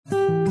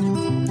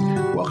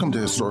Welcome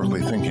to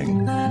Historically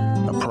Thinking,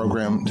 a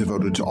program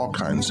devoted to all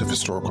kinds of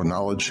historical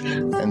knowledge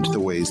and to the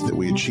ways that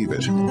we achieve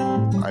it.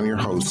 I'm your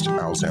host,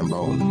 Al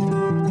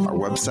Zambone. Our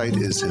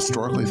website is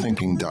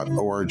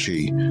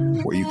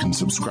historicallythinking.org, where you can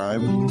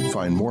subscribe,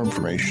 find more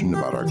information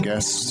about our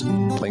guests,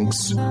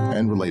 links,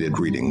 and related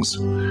readings.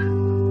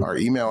 Our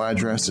email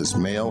address is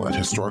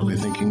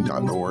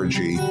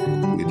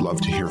mail@historicallythinking.org. We'd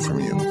love to hear from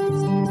you.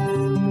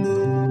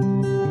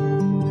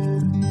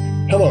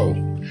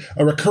 Hello.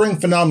 A recurring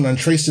phenomenon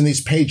traced in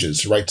these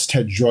pages, writes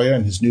Ted Gioia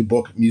in his new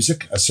book,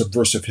 Music, A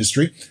Subversive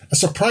History, a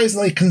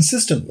surprisingly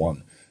consistent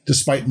one,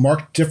 despite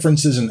marked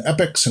differences in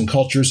epochs and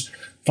cultures,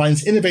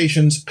 finds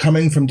innovations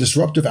coming from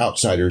disruptive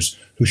outsiders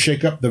who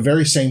shake up the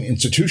very same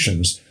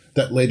institutions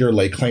that later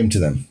lay claim to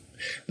them.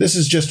 This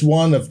is just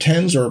one of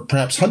tens or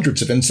perhaps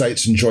hundreds of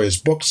insights in Gioia's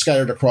book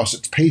scattered across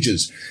its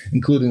pages,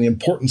 including the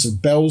importance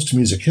of bells to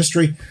music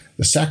history,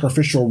 the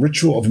sacrificial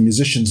ritual of a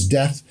musician's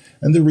death,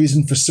 and the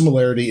reason for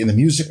similarity in the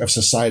music of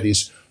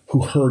societies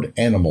who herd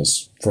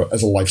animals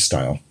as a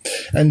lifestyle.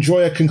 And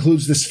Gioia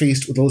concludes this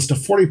feast with a list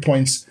of 40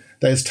 points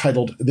that is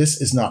titled,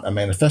 This is Not a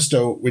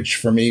Manifesto, which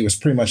for me was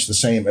pretty much the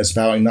same as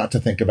vowing not to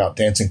think about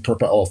dancing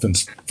purple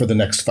elephants for the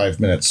next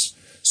 5 minutes.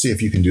 See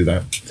if you can do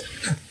that.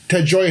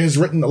 Ted Gioia has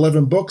written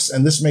 11 books,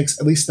 and this makes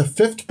at least the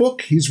 5th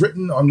book he's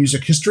written on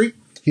music history.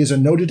 He is a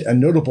noted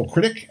and notable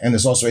critic and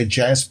is also a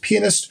jazz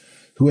pianist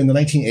who in the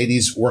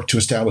 1980s worked to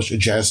establish a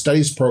jazz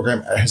studies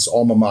program at his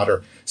alma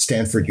mater,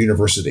 Stanford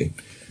University.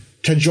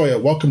 Ted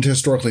Gioia, welcome to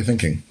Historically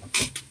Thinking.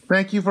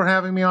 Thank you for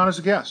having me on as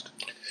a guest.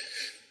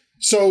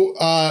 So,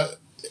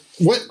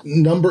 what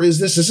number is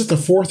this? Is it the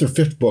 4th or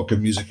 5th book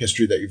of music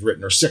history that you've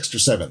written, or 6th or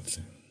 7th?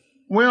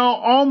 Well,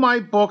 all my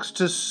books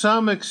to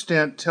some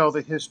extent tell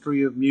the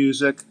history of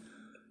music.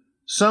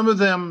 Some of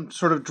them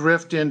sort of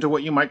drift into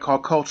what you might call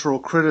cultural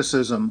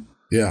criticism.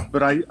 Yeah.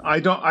 But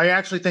I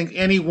actually think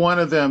any one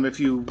of them, if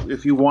you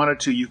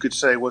wanted to, you could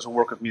say was a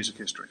work of music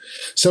history.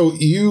 So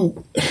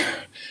you're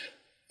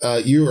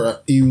a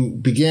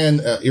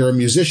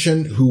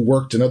musician who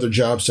worked in other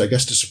jobs, I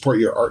guess, to support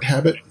your art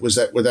habit. Would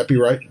that be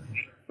right?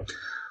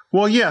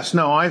 Well, yes.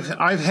 No,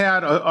 I've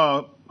had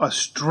a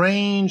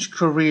strange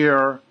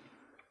career,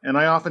 and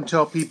I often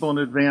tell people in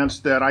advance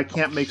that I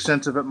can't make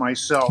sense of it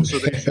myself, so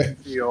they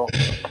shouldn't feel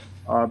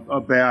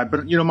bad.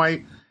 But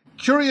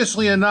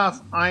curiously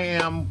enough, I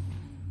am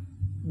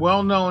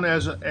well known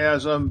as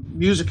a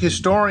music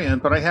historian,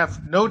 but I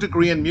have no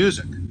degree in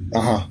music.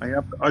 Uh-huh. I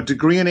have a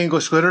degree in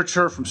English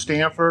literature from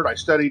Stanford. I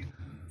studied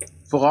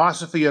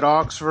philosophy at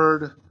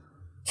Oxford.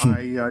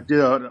 I did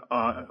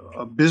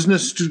a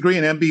business degree,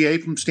 an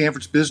MBA from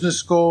Stanford's Business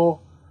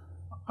School.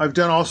 I've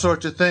done all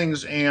sorts of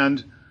things,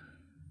 and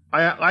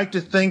I like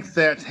to think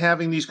that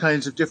having these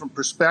kinds of different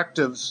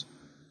perspectives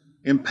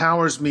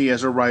empowers me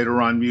as a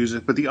writer on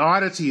music. But the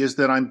oddity is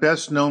that I'm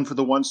best known for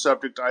the one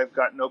subject I've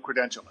got no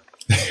credential in.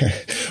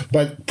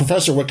 But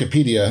Professor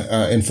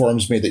Wikipedia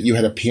informs me that you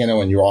had a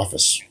piano in your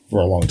office for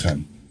a long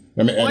time.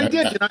 I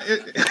did.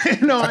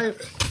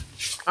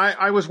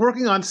 I was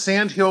working on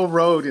Sand Hill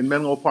Road in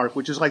Menlo Park,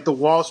 which is like the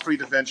Wall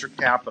Street of venture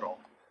capital.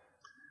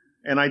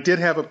 And I did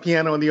have a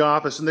piano in the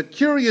office. And the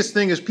curious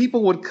thing is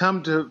people would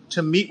come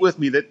to meet with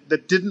me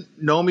that didn't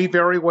know me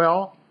very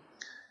well.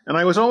 And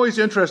I was always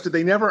interested.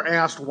 They never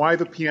asked why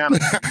the piano.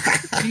 I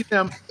could see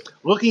them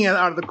looking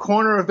out of the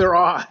corner of their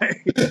eye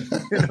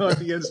at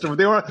the instrument.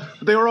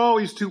 They were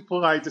always too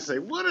polite to say,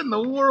 what in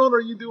the world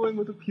are you doing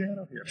with the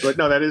piano here? But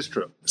no, that is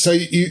true. So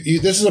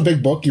this is a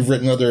big book. You've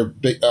written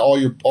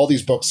all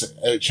these books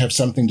have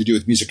something to do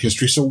with music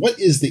history. So what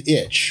is the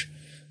itch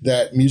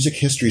that music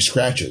history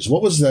scratches?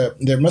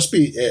 There must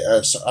be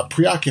a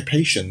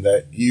preoccupation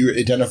that you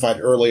identified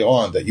early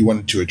on that you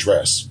wanted to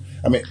address.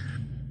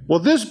 Well,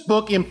 this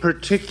book in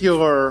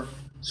particular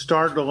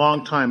started a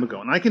long time ago,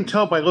 and I can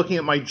tell by looking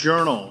at my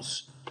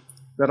journals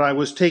that I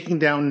was taking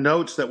down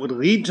notes that would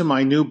lead to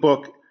my new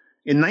book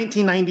in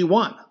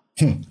 1991.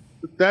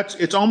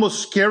 It's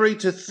almost scary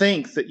to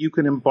think that you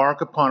can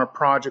embark upon a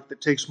project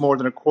that takes more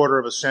than a quarter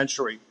of a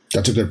century.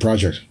 That's a good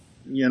project.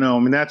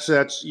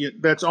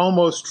 That's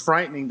almost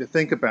frightening to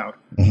think about.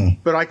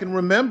 Mm-hmm. But I can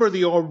remember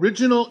the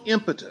original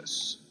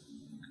impetus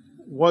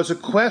was a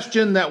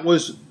question that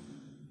was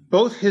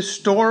both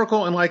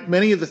historical and, like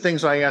many of the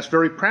things I asked,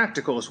 very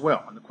practical as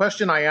well. And the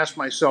question I asked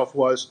myself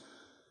was,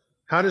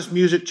 how does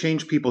music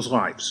change people's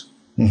lives?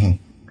 Mm-hmm.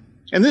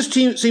 And this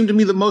seemed to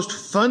me the most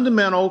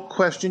fundamental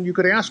question you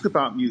could ask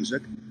about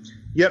music.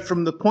 Yet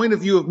from the point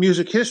of view of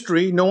music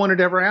history, no one had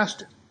ever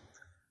asked it.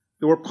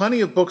 There were plenty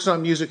of books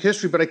on music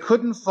history, but I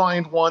couldn't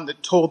find one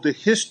that told the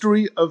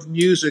history of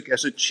music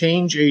as a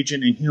change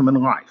agent in human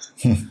life.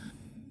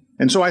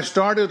 And so I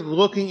started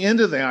looking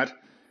into that.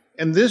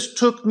 And this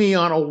took me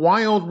on a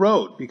wild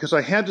road because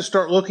I had to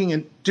start looking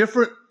at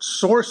different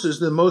sources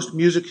than most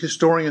music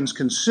historians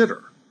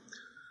consider.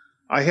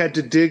 I had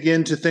to dig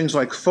into things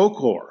like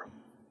folklore,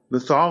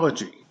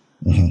 mythology,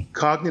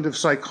 cognitive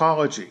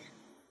psychology,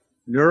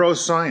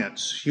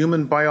 neuroscience,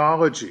 human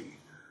biology.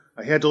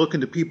 I had to look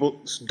into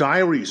people's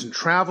diaries and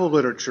travel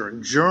literature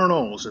and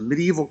journals and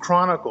medieval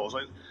chronicles.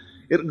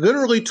 It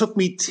literally took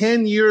me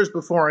 10 years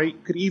before I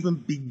could even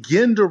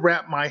begin to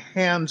wrap my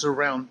hands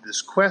around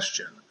this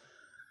question.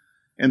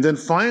 And then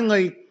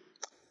finally,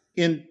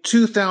 in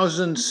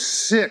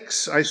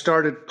 2006, I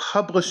started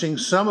publishing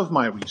some of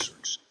my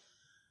research.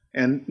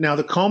 And now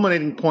the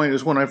culminating point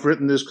is when I've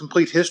written this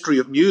complete history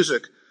of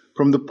music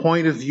from the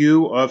point of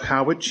view of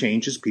how it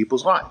changes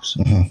people's lives.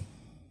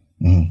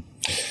 Mm-hmm.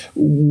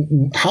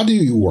 Mm-hmm. How do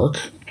you work?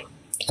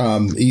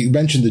 You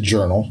mentioned the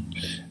journal.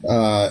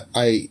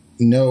 I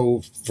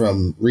know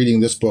from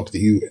reading this book that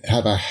you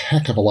have a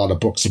heck of a lot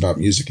of books about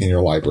music in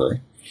your library.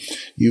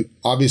 You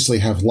obviously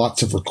have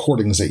lots of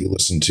recordings that you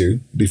listen to.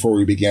 Before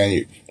we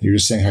began, you were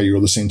saying how you were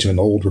listening to an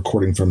old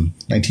recording from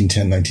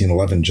 1910,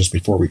 1911, just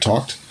before we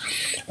talked.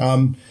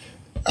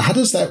 How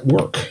does that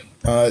work?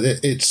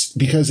 It's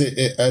because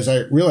as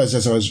I realized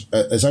as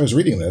I was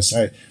reading this,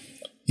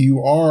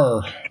 you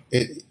are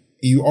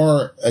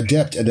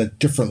adept at a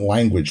different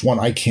language, one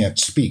I can't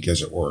speak,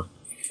 as it were.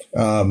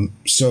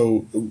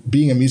 So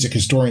being a music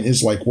historian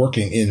is like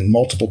working in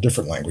multiple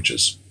different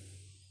languages.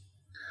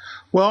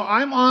 Well,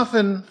 I'm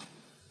often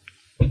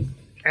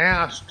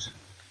asked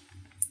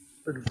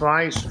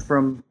advice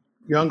from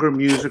younger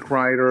music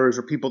writers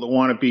or people that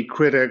want to be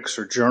critics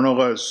or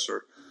journalists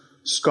or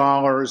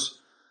scholars.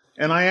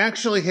 And I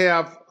actually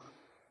have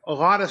a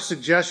lot of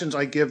suggestions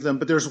I give them,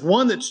 but there's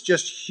one that's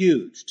just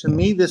huge. To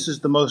me, this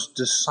is the most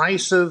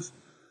decisive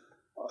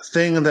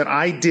thing that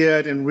I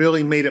did and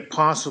really made it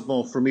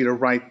possible for me to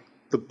write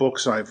the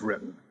books I've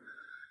written.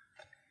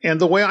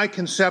 And the way I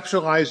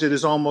conceptualize it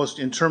is almost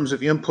in terms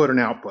of input and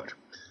output.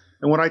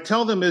 And what I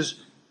tell them is,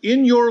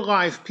 in your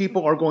life,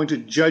 people are going to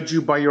judge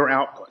you by your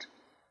output.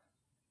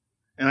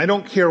 And I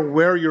don't care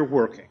where you're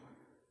working.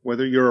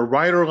 Whether you're a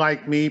writer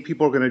like me,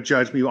 people are going to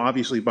judge me,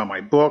 obviously, by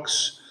my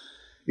books.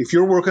 If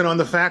you're working on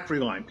the factory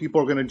line,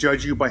 people are going to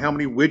judge you by how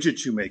many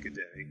widgets you make a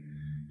day.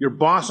 Your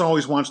boss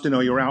always wants to know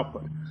your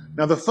output.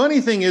 Now, the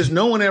funny thing is,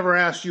 no one ever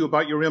asks you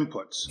about your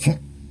inputs.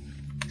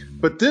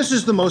 But this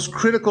is the most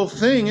critical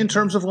thing in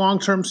terms of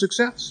long-term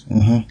success.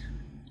 Mm-hmm.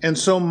 And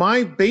so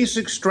my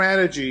basic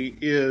strategy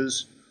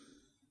is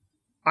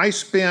I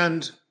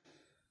spend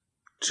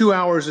 2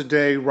 hours a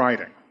day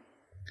writing,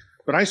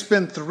 but I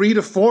spend 3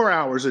 to 4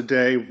 hours a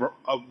day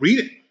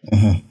reading.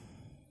 Mm-hmm.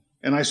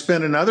 And I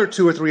spend another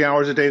 2 or 3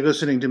 hours a day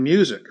listening to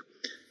music.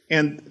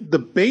 And the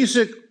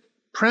basic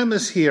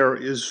premise here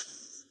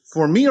is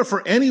for me or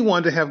for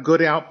anyone to have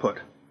good output,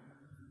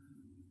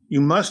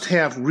 you must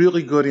have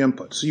really good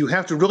input. So you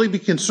have to really be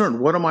concerned.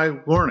 What am I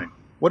learning?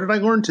 What did I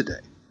learn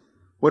today?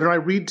 What did I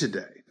read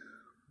today?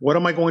 What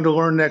am I going to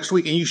learn next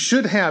week? And you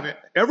should have it,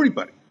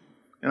 everybody.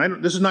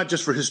 And this is not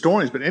just for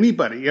historians, but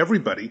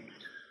everybody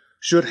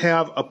should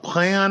have a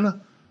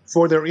plan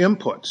for their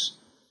inputs.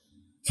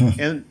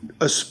 And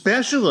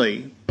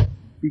especially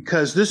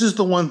because this is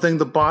the one thing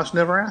the boss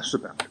never asks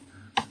about.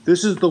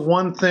 This is the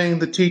one thing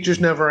the teachers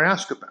never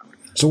ask about.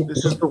 So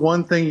this is the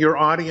one thing your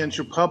audience,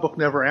 your public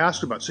never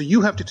asked about. So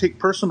you have to take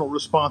personal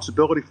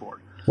responsibility for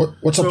it.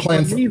 What's a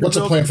plan for the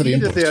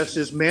inputs? This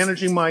is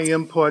managing my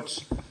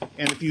inputs.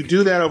 And if you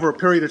do that over a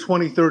period of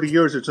 20, 30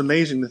 years, it's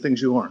amazing the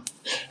things you learn.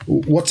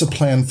 What's a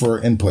plan for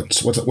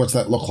inputs? What's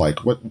that look like?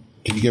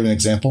 Can you give an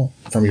example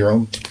from your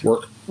own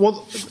work?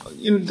 Well,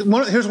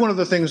 here's one of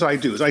the things I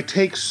do is I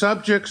take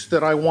subjects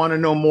that I want to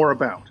know more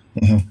about.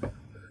 Mm-hmm.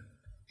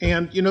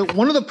 And,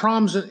 one of the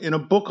problems in a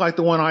book like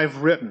the one I've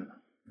written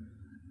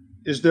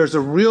is there's a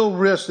real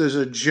risk as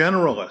a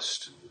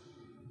generalist.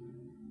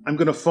 I'm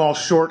going to fall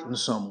short in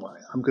some way.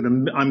 I'm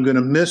going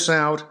to miss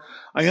out.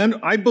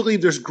 I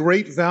believe there's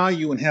great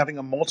value in having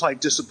a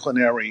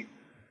multidisciplinary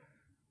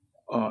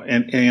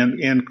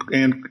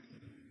and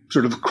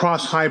sort of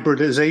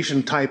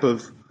cross-hybridization type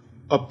of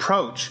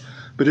approach.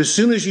 But as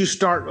soon as you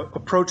start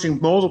approaching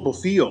multiple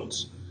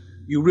fields,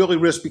 you really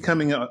risk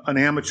becoming an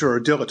amateur or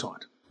a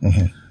dilettante.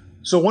 Mm-hmm.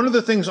 So one of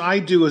the things I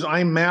do is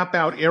I map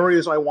out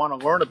areas I want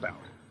to learn about.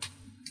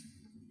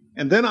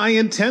 And then I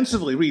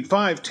intensively read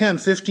 5, 10,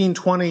 15,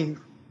 20,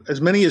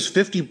 as many as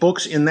 50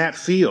 books in that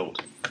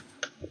field,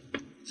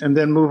 and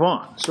then move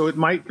on. So it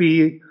might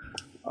be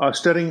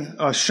studying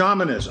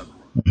shamanism,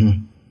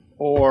 mm-hmm.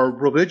 or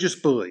religious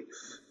belief,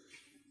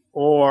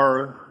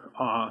 or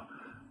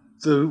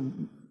the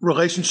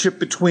relationship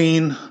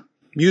between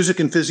music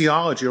and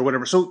physiology or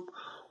whatever. So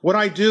what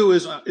I do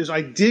is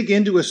I dig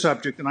into a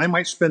subject, and I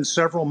might spend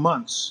several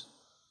months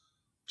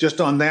just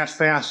on that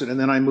facet, and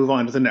then I move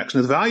on to the next.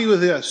 And the value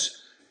of this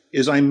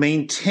is I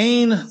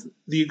maintain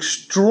the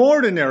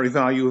extraordinary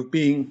value of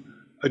being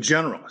a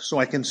generalist, so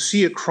I can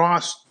see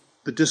across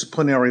the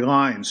disciplinary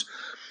lines.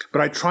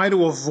 But I try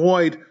to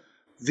avoid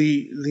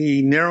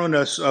the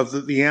narrowness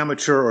of the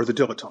amateur or the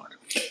dilettante.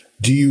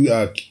 Do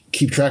you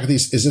keep track of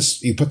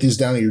these? You put these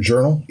down in your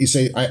journal? You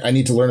say, I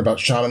need to learn about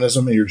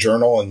shamanism in your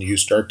journal, and you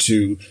start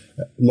to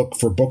look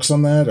for books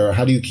on that? Or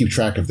how do you keep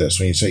track of this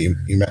when you say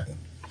you met?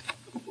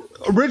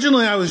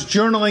 Originally, I was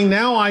journaling.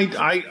 Now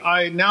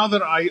now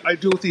that I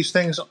do these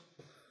things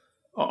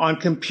on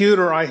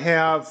computer, I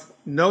have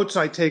notes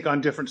I take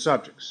on different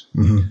subjects.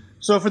 Mm-hmm.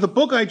 So for the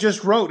book I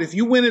just wrote, if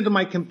you went into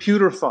my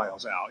computer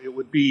files, Al, it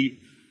would be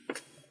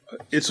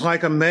it's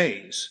like a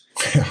maze.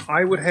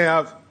 I would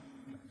have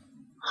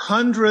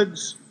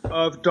hundreds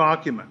of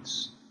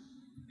documents,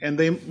 and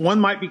one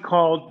might be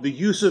called the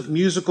use of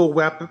musical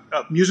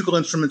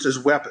instruments as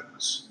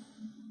weapons.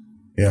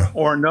 Yeah.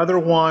 Or another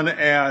one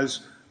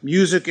as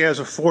music as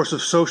a force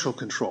of social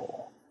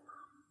control.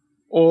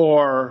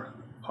 Or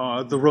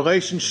the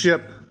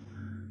relationship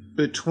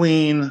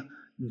between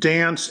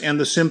dance and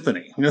the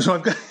symphony.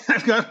 So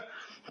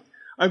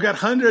I've got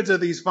hundreds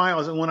of these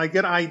files, and when I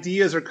get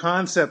ideas or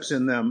concepts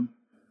in them,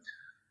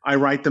 I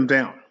write them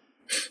down.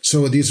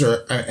 So these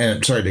are, and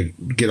I'm sorry to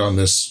get on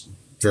this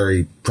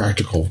very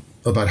practical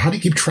about how do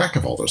you keep track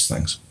of all those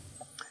things?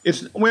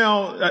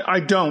 I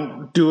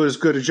don't do as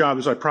good a job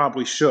as I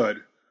probably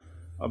should.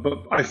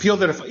 But I feel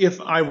that if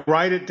I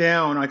write it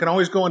down, I can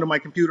always go into my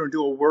computer and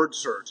do a word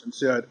search and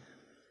said,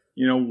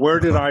 where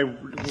did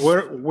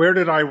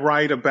I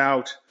write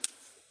about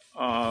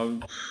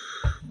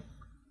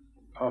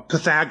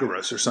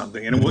Pythagoras or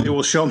something, and it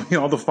will show me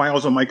all the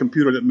files on my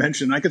computer that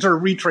mention. I can sort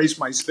of retrace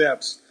my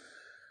steps.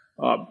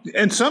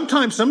 And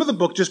sometimes some of the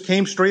book just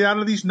came straight out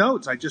of these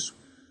notes.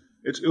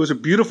 It was a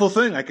beautiful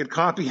thing. I could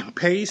copy and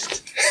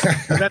paste.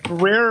 That's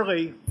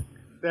rarely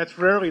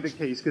the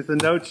case because the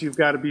notes, you've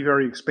got to be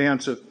very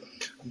expansive.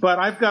 But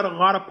I've got a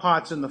lot of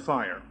pots in the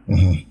fire.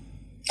 Mm-hmm.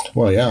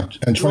 Well, yeah.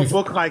 And a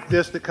book like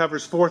this that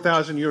covers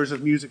 4,000 years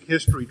of music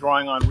history,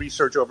 drawing on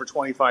research over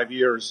 25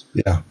 years.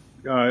 Yeah.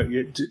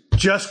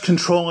 Just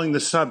controlling the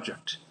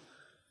subject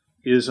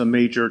is a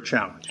major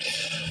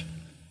challenge.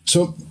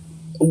 So,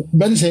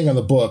 meditating on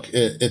the book,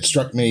 it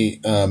struck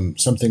me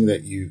something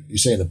that you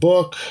say in the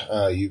book.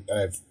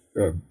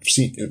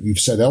 You've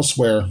said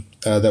elsewhere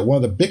that one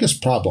of the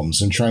biggest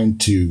problems in trying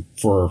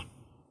for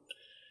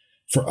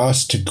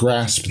us to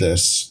grasp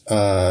this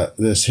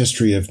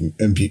history of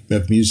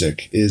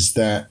music is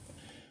that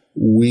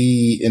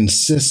we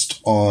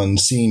insist on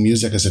seeing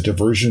music as a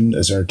diversion,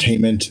 as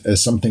entertainment,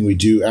 as something we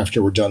do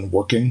after we're done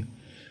working.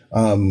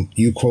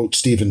 You quote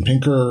Steven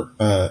Pinker,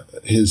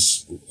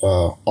 his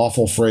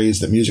awful phrase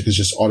that music is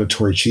just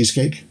auditory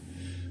cheesecake.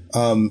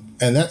 And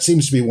that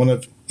seems to be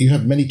you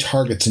have many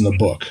targets in the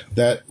book.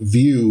 That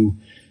view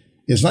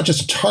is not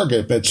just a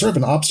target, but it's sort of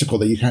an obstacle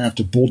that you kind of have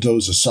to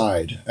bulldoze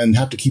aside and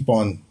have to keep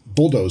on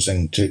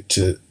bulldozing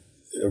to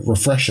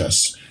refresh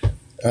us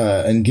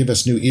and give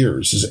us new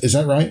ears. Is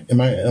that right?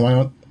 Am I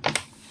on?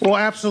 Well,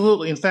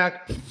 absolutely. In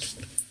fact,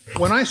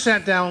 when I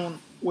sat down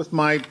with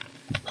my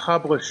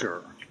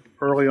publisher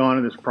early on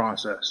in this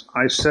process,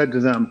 I said to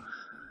them,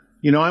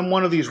 I'm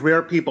one of these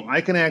rare people.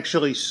 I can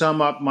actually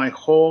sum up my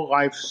whole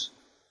life's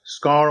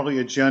scholarly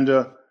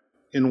agenda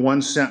in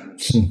one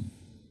sentence.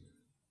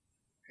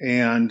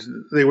 And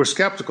they were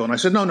skeptical. And I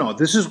said, no,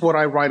 this is what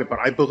I write about.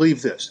 I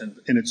believe this. And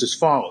it's as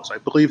follows. I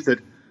believe that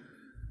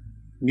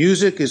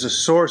music is a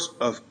source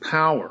of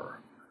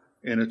power,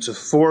 and it's a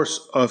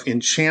force of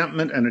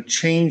enchantment and a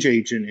change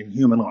agent in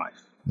human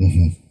life.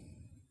 Mm-hmm.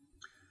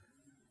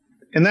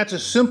 And that's a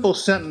simple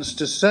sentence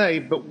to say,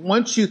 but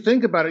once you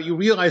think about it, you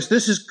realize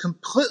this is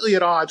completely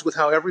at odds with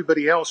how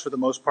everybody else, for the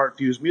most part,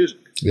 views music.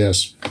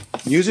 Yes.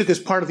 Music is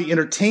part of the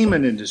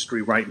entertainment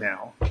industry right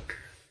now.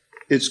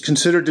 It's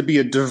considered to be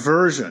a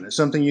diversion. It's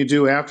something you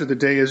do after the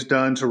day is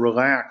done to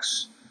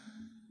relax.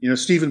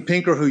 Steven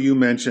Pinker, who you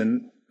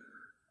mentioned,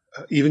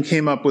 even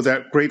came up with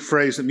that great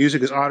phrase that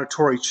music is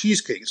auditory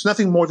cheesecake. It's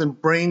nothing more than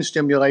brain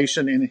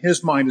stimulation. In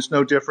his mind, it's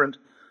no different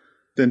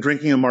than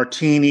drinking a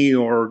martini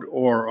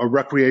or a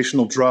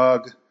recreational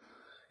drug.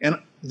 And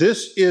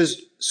this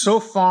is so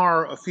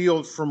far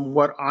afield from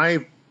what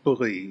I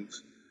believe.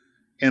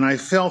 And I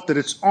felt that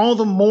it's all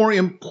the more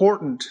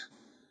important,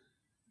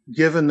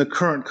 given the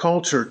current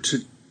culture, to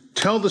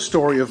tell the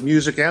story of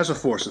music as a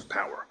force of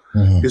power.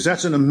 Mm-hmm. Because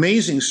that's an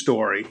amazing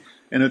story.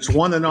 And it's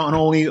one that not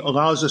only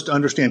allows us to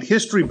understand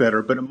history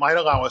better, but it might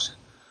allow us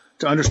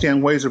to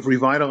understand ways of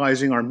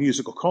revitalizing our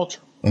musical culture.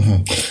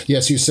 Mm-hmm.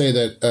 Yes, you say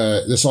that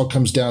this all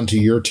comes down to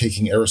your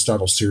taking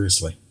Aristotle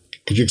seriously.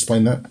 Could you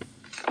explain that?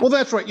 Well,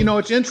 that's right.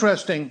 It's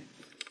interesting.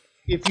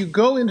 If you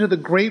go into the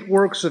great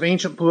works of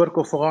ancient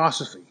political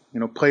philosophy,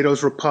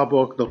 Plato's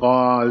Republic, the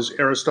Laws,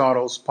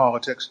 Aristotle's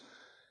Politics,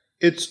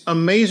 it's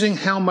amazing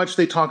how much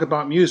they talk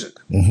about music.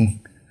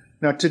 Mm-hmm.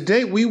 Now,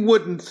 today, we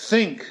wouldn't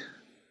think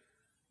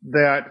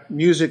that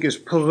music is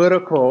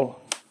political.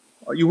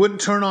 You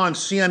wouldn't turn on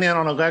CNN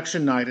on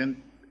election night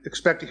and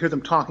expect to hear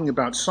them talking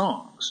about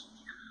songs.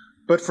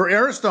 But for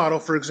Aristotle,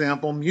 for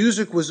example,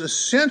 music was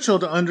essential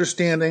to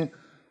understanding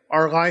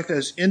our life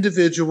as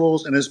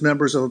individuals and as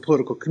members of a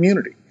political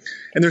community.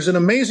 And there's an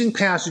amazing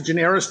passage in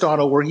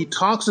Aristotle where he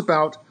talks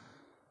about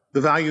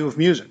the value of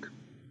music.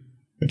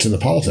 It's in the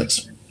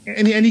Politics.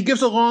 And he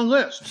gives a long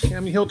list.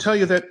 He'll tell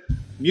you that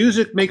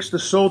music makes the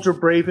soldier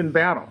brave in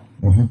battle.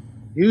 Mm-hmm.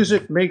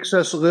 Music makes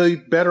us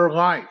live better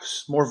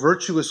lives, more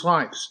virtuous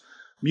lives.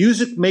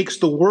 Music makes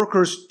the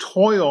worker's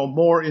toil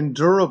more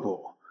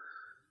endurable.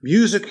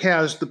 Music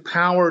has the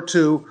power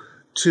to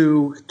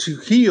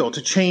heal,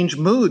 to change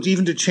moods,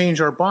 even to change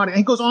our body. And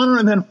he goes on,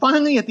 and then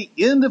finally at the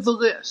end of the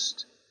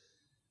list,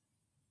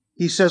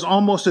 he says,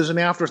 almost as an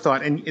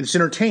afterthought, and it's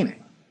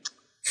entertaining,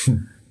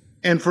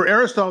 And for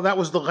Aristotle, that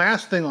was the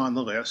last thing on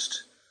the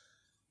list.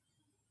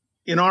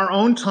 In our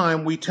own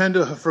time, we tend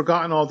to have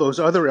forgotten all those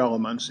other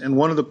elements. And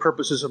one of the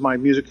purposes of my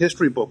music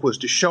history book was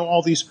to show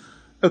all these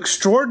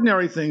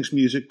extraordinary things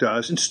music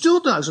does and still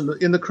does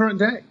in the current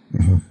day.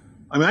 Mm-hmm.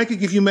 I mean, I could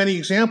give you many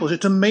examples.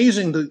 It's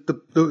amazing.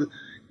 Do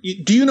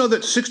you know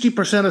that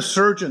 60% of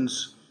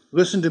surgeons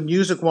listen to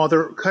music while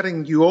they're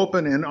cutting you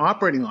open and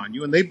operating on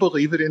you, and they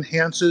believe it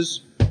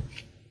enhances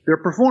their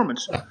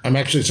performance? I'm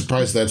actually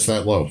surprised that's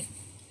that low.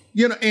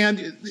 You know,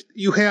 and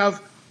you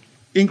have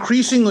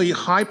increasingly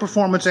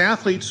high-performance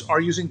athletes are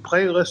using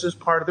playlists as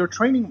part of their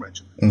training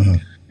regimen. Mm-hmm.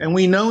 And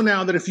we know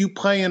now that if you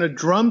play in a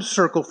drum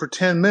circle for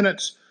 10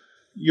 minutes,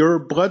 your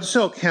blood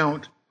cell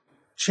count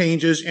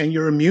changes and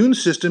your immune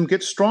system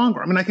gets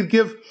stronger. I mean, I could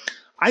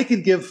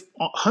give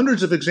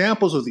hundreds of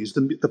examples of these,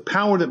 the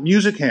power that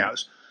music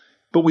has,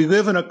 but we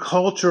live in a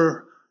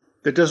culture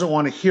that doesn't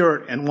want to hear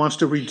it and wants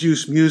to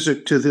reduce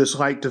music to this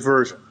light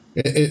diversion.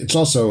 It's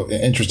also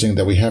interesting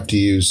that we have to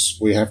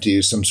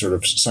use some sort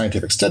of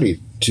scientific study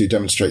to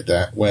demonstrate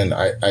that. When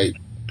I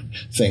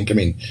think, I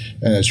mean,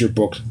 and as your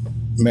book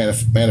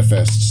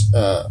manifests,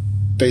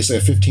 basically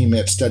a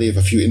 15-minute study of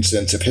a few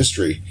incidents of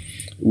history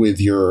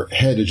with your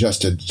head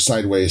adjusted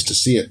sideways to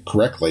see it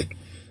correctly,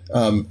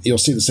 you'll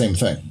see the same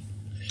thing.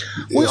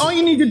 Well, all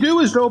you need to do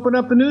is to open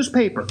up the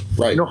newspaper.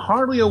 Right. You know,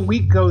 hardly a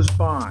week goes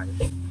by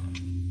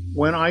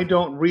when I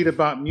don't read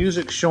about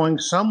music showing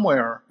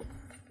somewhere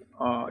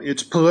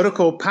its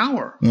political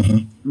power.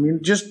 Mm-hmm. I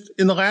mean, just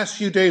in the last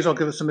few days, I'll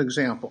give us some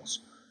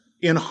examples.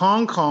 In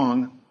Hong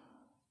Kong,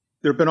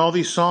 there have been all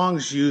these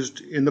songs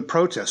used in the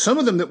protests, some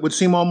of them that would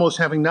seem almost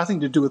having nothing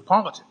to do with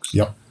politics.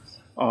 Yep.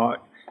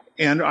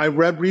 And I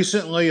read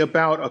recently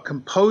about a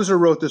composer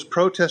wrote this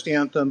protest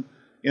anthem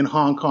in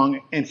Hong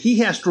Kong, and he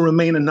has to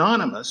remain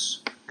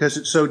anonymous because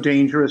it's so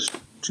dangerous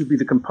to be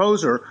the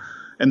composer,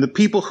 and the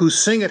people who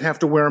sing it have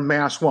to wear a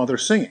mask while they're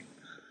singing.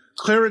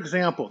 Clear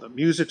example that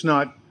music's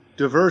not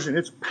diversion.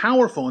 It's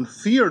powerful and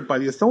feared by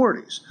the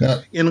authorities.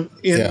 In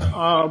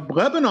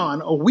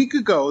Lebanon, a week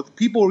ago,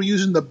 people were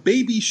using the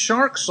Baby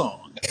Shark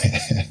song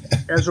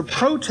as a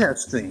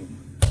protest theme.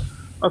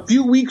 A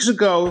few weeks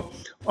ago,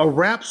 a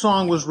rap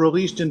song was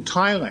released in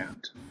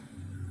Thailand,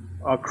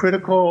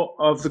 critical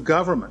of the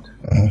government.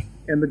 Uh-huh.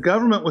 And the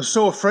government was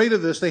so afraid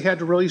of this, they had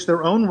to release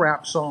their own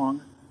rap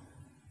song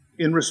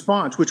in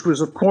response, which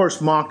was, of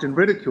course, mocked and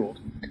ridiculed.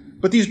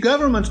 But these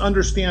governments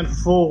understand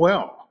full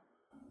well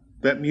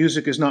that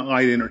music is not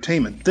light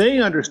entertainment. They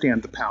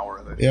understand the power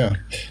of it. Yeah.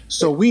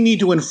 So we need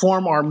to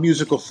inform our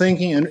musical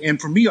thinking and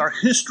for me, our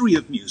history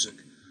of music,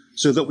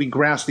 so that we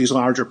grasp these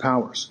larger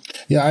powers.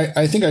 Yeah,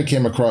 I think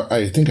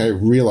I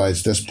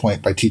realized this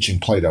point by teaching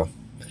Plato,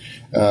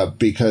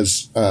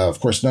 because, of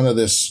course, none of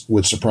this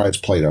would surprise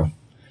Plato.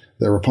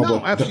 The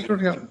Republic. No,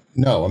 absolutely not.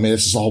 No, I mean,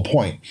 this is the whole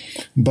point.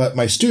 But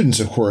my students,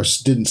 of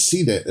course, didn't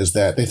see that as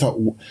that.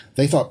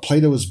 They thought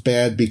Plato was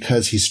bad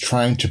because he's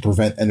trying to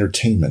prevent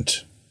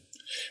entertainment.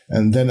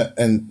 And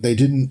they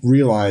didn't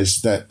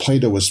realize that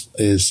Plato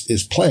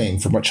is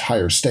playing for much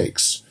higher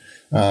stakes,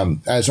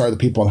 as are the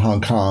people in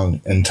Hong Kong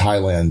and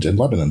Thailand and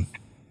Lebanon.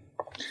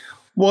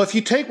 Well, if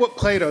you take what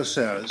Plato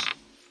says,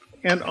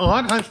 and a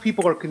lot of times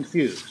people are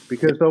confused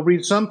because they'll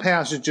read some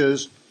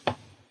passages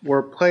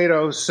where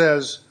Plato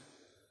says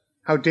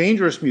how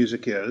dangerous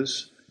music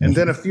is, and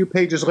then a few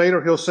pages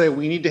later he'll say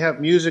we need to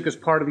have music as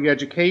part of the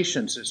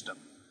education system.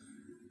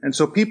 And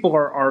so people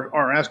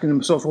are asking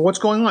themselves, well, what's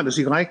going on? Does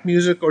he like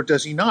music or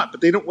does he not?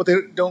 But what they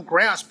don't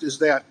grasp is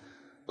that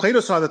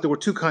Plato saw that there were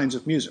two kinds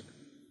of music.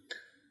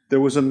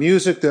 There was a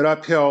music that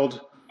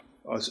upheld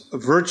a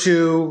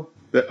virtue,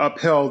 that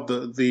upheld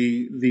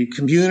the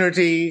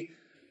community,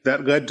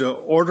 that led to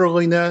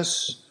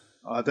orderliness,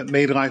 that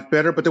made life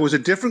better. But there was a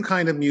different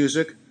kind of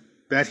music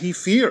that he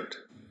feared,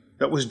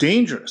 that was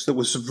dangerous, that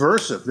was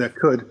subversive, that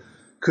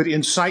could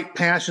incite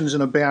passions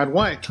in a bad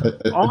way.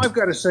 All I've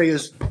got to say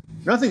is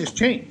nothing has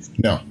changed.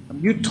 No.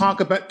 You talk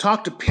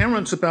to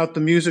parents about the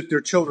music their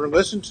children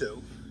listen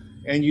to,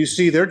 and you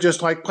see they're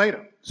just like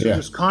Plato. So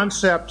this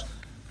concept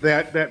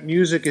that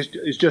music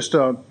is just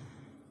a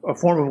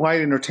form of light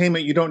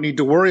entertainment you don't need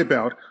to worry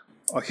about,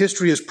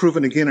 history has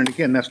proven again and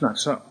again that's not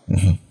so.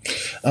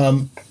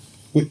 Mm-hmm.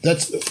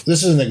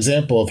 This is an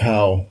example of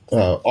how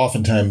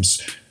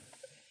oftentimes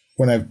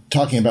when I'm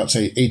talking about,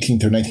 say,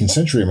 18th or 19th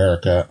century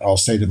America, I've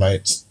said to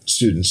my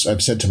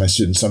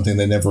students something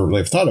they never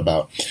really have thought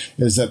about,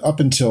 is that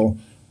up until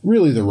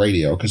really the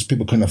radio, because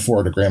people couldn't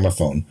afford a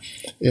gramophone,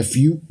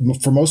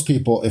 for most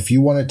people, if you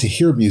wanted to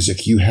hear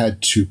music, you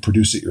had to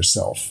produce it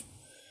yourself.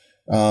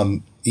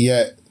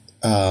 Yet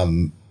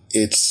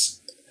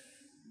it's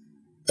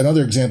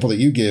another example that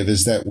you give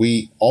is that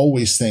we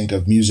always think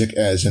of music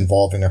as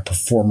involving a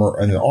performer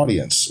and an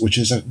audience, which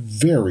is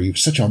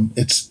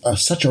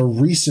such a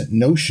recent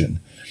notion.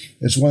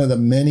 It's one of the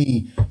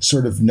many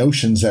sort of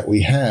notions that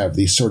we have,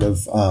 these sort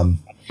of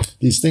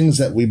these things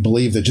that we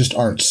believe that just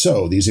aren't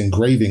so, these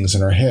engravings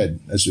in our head,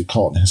 as we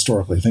call it in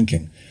historically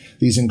thinking,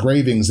 these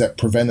engravings that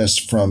prevent us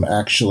from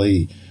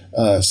actually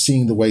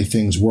seeing the way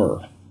things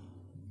were.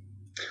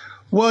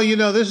 Well,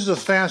 this is a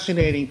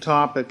fascinating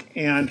topic,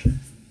 and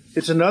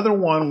it's another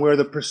one where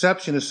the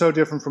perception is so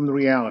different from the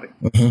reality.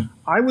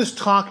 I was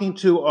talking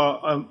to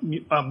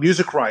a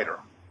music writer,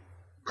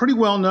 pretty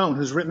well known,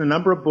 who's written a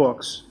number of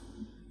books,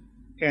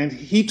 and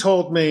he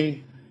told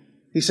me,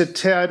 he said,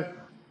 Ted,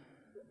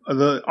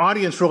 the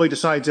audience really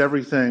decides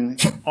everything.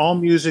 All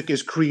music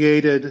is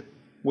created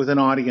with an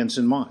audience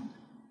in mind.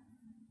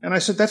 And I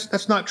said,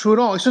 that's not true at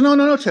all. He said,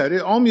 no, Ted,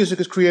 all music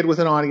is created with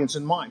an audience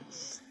in mind.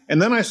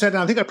 And then I said,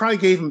 and I think I probably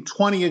gave him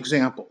 20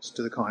 examples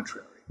to the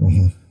contrary.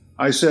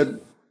 I said,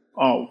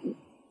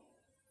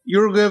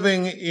 you're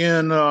living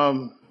in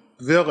a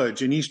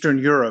village in Eastern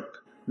Europe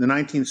in the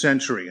 19th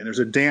century, and there's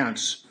a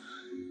dance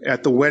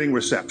at the wedding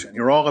reception.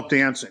 You're all up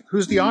dancing.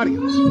 Who's the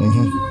audience?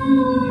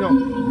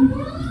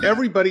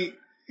 Everybody,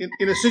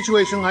 in a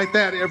situation like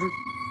that,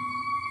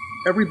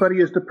 everybody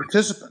is the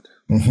participant.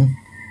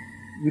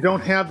 You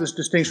don't have this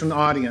distinction in the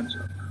audience.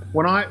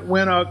 When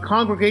a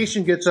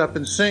congregation gets up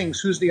and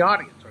sings, who's the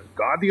audience? Is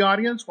God the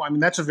audience? Well, I mean,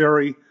 that's a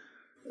very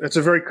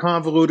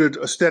convoluted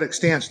aesthetic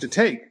stance to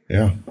take.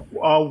 Yeah.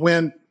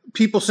 When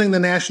people sing the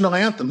national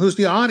anthem, who's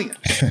the audience?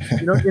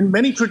 In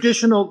many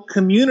traditional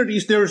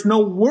communities, there is no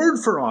word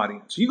for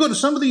audience. You go to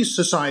some of these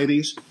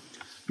societies,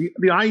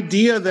 the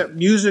idea that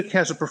music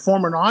has a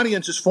performer and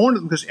audience is foreign to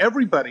them because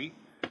everybody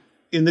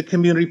in the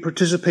community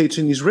participates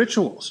in these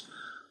rituals.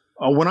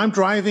 When I'm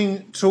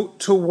driving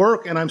to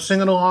work and I'm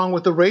singing along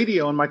with the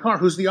radio in my car,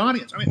 who's the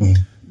audience? I mean,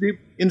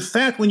 in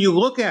fact, when you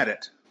look at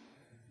it,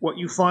 what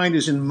you find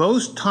is in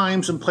most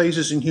times and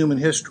places in human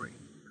history,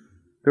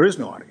 there is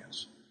no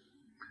audience.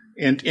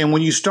 And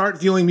when you start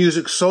viewing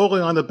music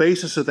solely on the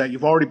basis of that,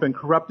 you've already been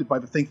corrupted by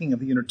the thinking of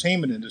the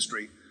entertainment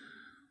industry,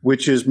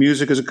 which is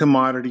music as a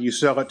commodity, you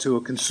sell it to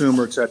a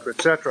consumer, et cetera,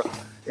 et cetera.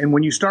 And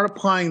when you start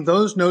applying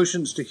those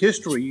notions to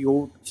history,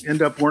 you'll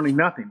end up learning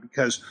nothing,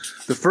 because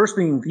the first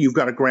thing you've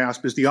got to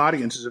grasp is the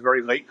audience is a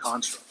very late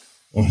construct.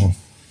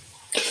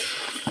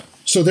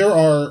 So there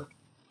are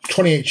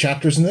 28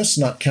 chapters in this,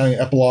 not counting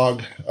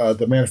epilogue,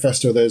 the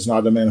manifesto that is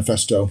not a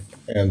manifesto,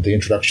 and the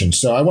introduction.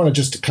 So I want to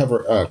just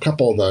cover a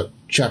couple of the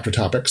chapter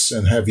topics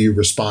and have you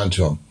respond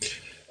to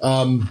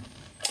them.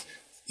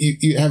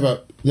 You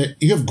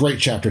have great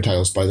chapter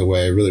titles, by the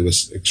way. I really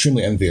was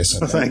extremely envious of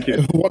them. Thank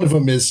you. One of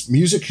them is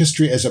Music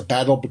History as a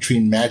Battle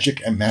Between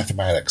Magic and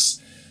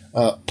Mathematics.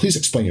 Please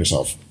explain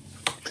yourself.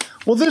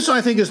 Well, this,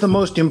 I think, is the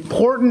most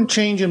important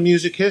change in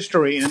music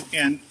history,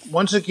 and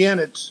once again,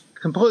 it's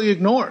completely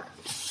ignored.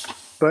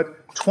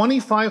 But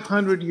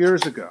 2,500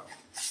 years ago,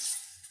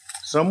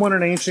 someone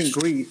in ancient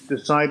Greece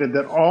decided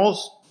that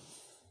all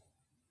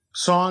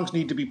songs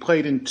need to be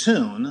played in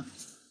tune,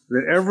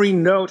 that every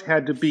note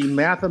had to be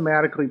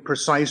mathematically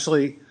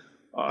precisely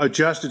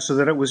adjusted so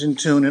that it was in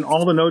tune, and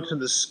all the notes in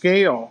the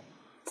scale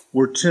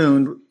were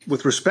tuned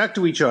with respect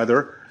to each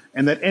other,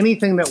 and that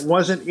anything that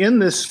wasn't in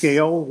this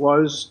scale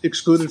was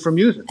excluded from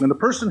music. And the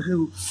person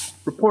who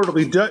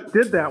reportedly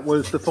did that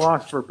was the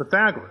philosopher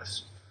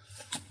Pythagoras.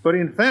 But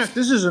in fact,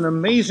 this is an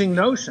amazing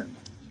notion.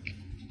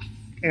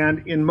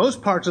 And in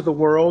most parts of the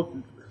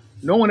world,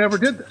 no one ever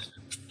did this.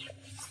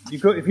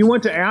 If you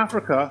went to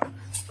Africa,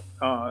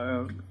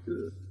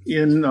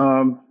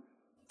 in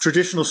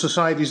traditional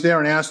societies there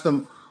and asked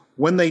them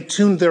when they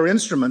tuned their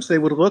instruments, they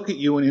would look at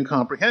you in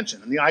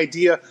incomprehension. And the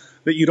idea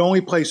that you'd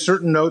only play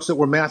certain notes that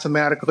were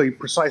mathematically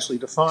precisely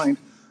defined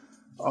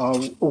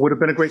would have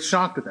been a great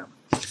shock to them.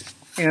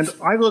 And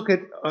I look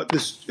at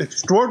this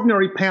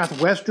extraordinary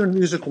path Western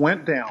music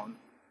went down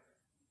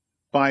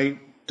by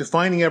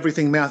defining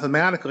everything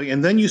mathematically,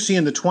 and then you see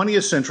in the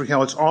 20th century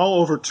how it's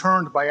all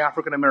overturned by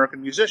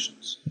African-American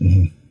musicians.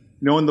 In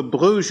the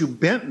blues, you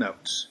bent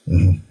notes.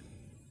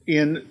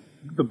 In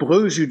the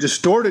blues, you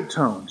distorted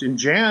tones. In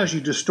jazz,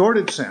 you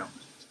distorted sounds.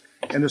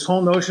 And this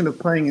whole notion of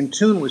playing in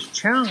tune was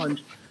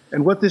challenged.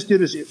 And what this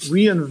did is it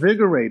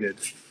reinvigorated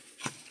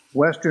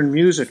Western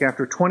music.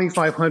 After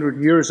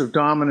 2,500 years of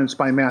dominance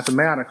by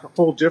mathematics, a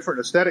whole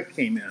different aesthetic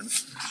came in.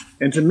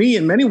 And to me,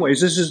 in many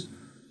ways, this is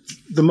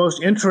the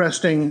most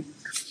interesting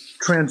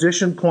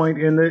transition point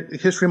in the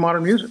history of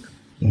modern music.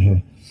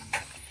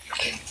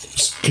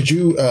 Could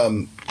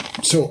you...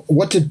 So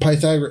what did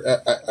Pythagoras?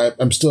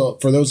 I'm still,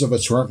 for those of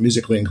us who aren't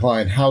musically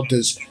inclined, how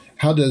does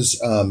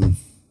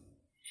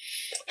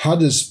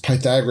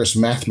Pythagoras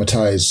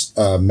mathematize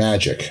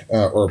magic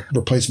or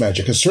replace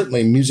magic? Because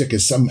certainly music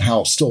is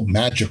somehow still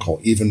magical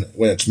even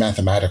when it's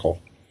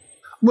mathematical.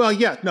 Well,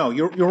 yeah, no,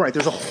 you're right.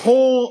 There's a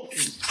whole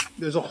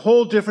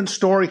different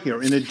story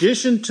here. In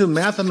addition to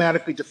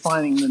mathematically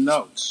defining the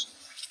notes,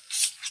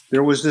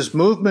 there was this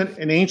movement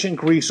in ancient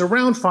Greece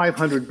around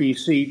 500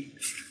 BC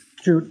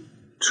to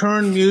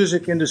turn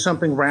music into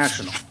something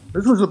rational.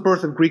 This was the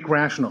birth of Greek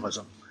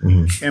rationalism.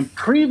 And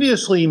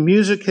previously,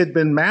 music had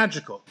been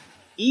magical,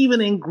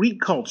 even in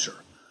Greek culture.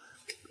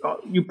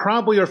 You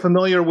probably are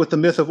familiar with the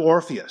myth of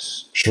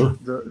Orpheus. Sure.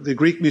 The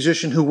Greek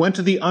musician who went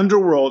to the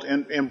underworld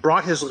and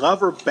brought his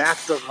lover back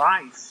to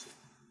life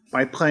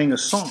by playing a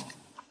song.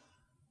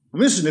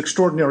 This is an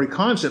extraordinary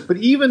concept, but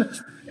even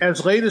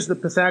as late as the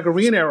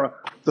Pythagorean era,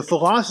 the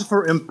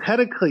philosopher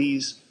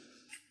Empedocles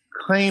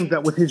claimed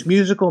that with his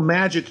musical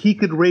magic, he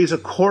could raise a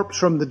corpse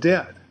from the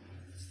dead.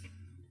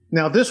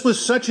 Now, this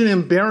was such an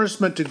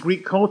embarrassment to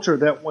Greek culture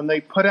that when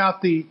they put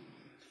out the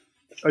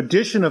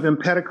edition of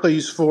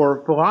Empedocles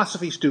for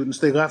philosophy students,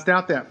 they left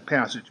out that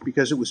passage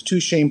because it was too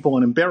shameful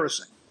and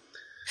embarrassing.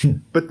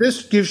 But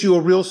this gives you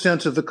a real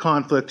sense of the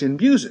conflict in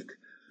music.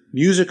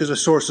 Music is a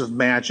source of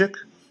magic,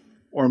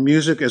 or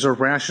music as a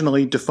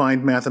rationally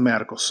defined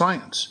mathematical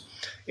science.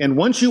 And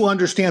once you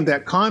understand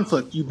that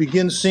conflict, you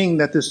begin seeing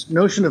that this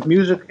notion of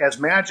music as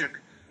magic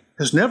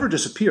has never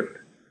disappeared.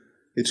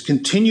 It's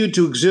continued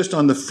to exist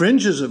on the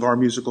fringes of our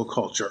musical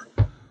culture,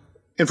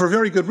 and for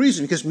very good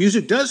reason, because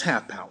music does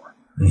have power.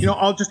 You know,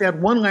 I'll just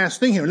add one last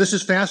thing here, and this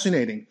is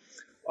fascinating.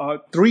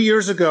 3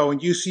 years ago in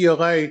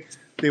UCLA,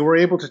 they were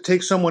able to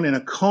take someone in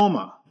a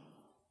coma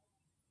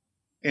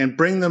and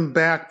bring them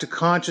back to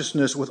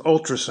consciousness with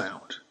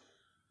ultrasound.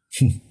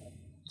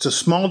 It's a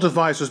small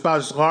device. It's about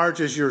as large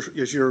as your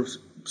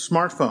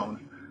smartphone.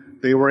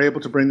 They were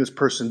able to bring this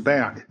person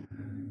back.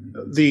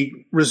 The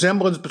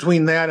resemblance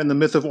between that and the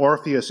myth of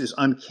Orpheus is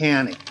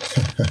uncanny,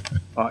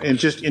 and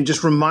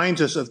just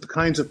reminds us of the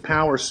kinds of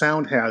power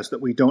sound has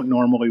that we don't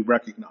normally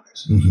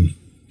recognize.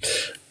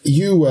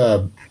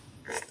 You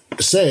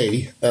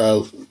say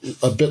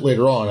a bit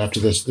later on, after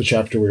the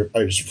chapter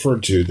I just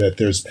referred to,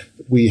 that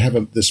we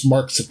have this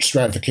marked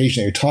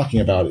stratification that you're talking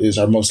about is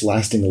our most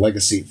lasting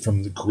legacy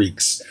from the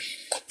Greeks.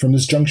 From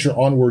this juncture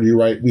onward, you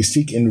write, we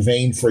seek in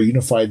vain for a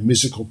unified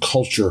musical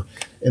culture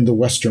in the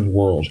Western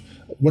world.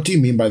 What do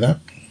you mean by that?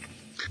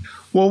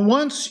 Well,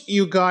 once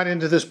you got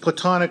into this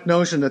Platonic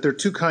notion that there are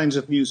two kinds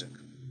of music,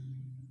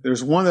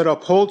 there's one that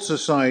upholds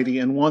society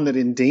and one that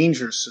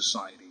endangers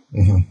society.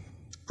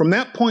 From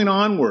that point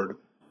onward,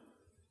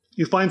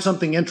 you find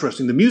something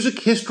interesting. The music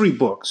history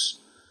books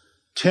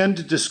tend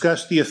to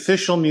discuss the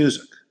official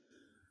music.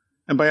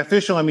 And by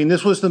official, I mean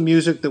this was the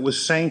music that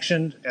was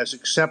sanctioned as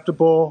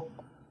acceptable.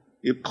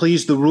 It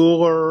pleased the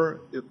ruler.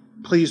 It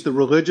pleased the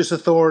religious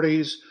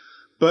authorities.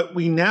 But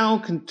we now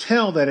can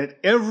tell that at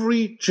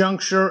every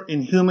juncture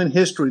in human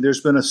history,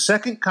 there's been a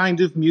second kind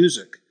of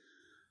music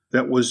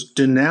that was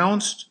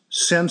denounced,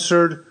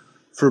 censored,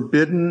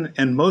 forbidden,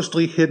 and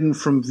mostly hidden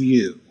from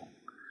view.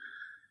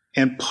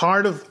 And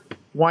part of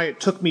why it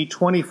took me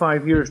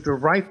 25 years to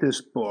write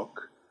this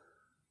book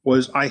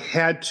was I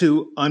had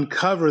to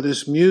uncover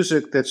this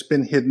music that's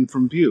been hidden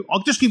from view.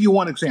 I'll just give you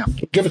one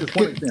example.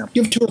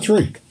 Give two or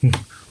three.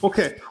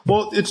 Okay.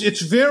 Well,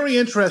 it's very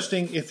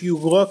interesting if you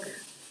look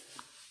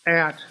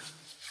at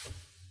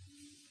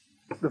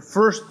the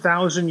first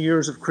 1,000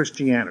 years of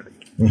Christianity.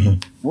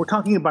 We're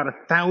talking about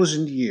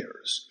 1,000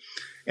 years.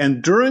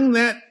 And during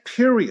that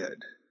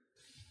period,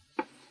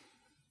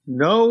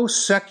 no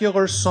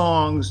secular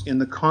songs in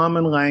the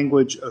common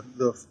language of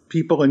the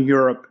people in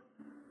Europe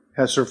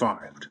has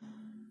survived.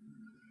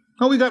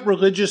 Now, we got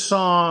religious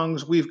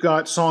songs, we've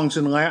got songs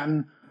in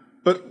Latin,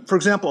 but, for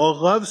example, a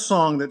love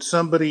song that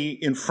somebody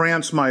in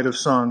France might have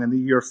sung in the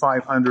year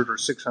 500 or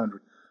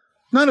 600,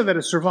 none of that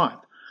has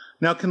survived.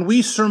 Now, can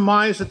we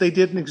surmise that they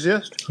didn't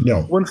exist?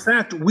 No. Well, in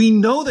fact, we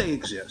know they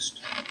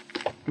exist.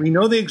 We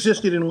know they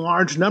existed in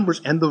large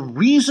numbers, and the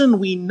reason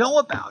we know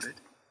about it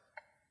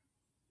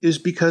is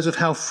because of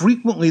how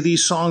frequently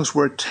these songs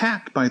were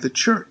attacked by the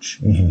church.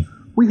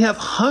 We have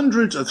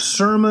hundreds of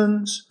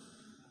sermons,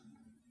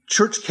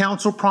 church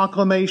council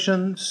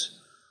proclamations,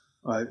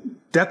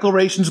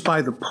 declarations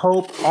by the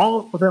Pope,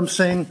 all of them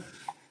saying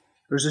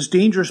there's this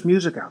dangerous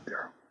music out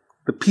there.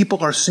 The people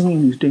are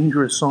singing these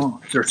dangerous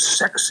songs. They're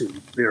sexy.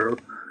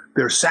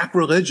 They're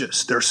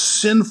sacrilegious. They're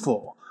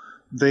sinful.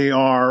 They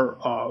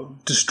are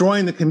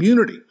destroying the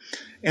community.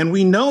 And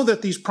we know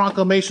that these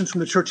proclamations from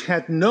the church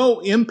had no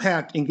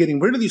impact in getting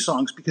rid of these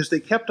songs because they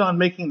kept on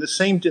making the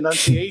same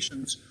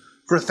denunciations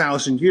for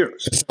 1,000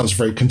 years. It sounds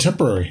very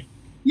contemporary.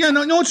 Yeah,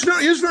 no, it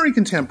is very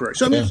contemporary.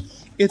 So I mean,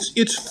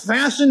 it's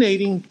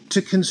fascinating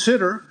to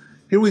consider.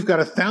 Here we've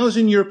got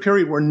 1,000-year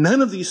period where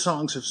none of these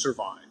songs have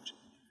survived.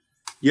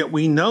 Yet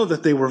we know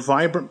that they were a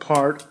vibrant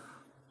part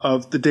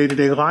of the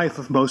day-to-day life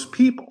of most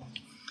people.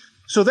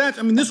 So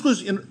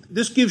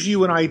this gives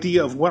you an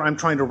idea of what I'm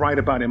trying to write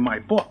about in my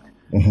book,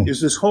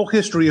 is this whole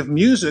history of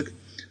music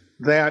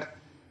that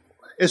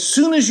as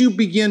soon as you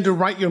begin to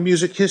write your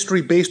music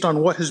history based on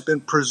what has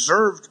been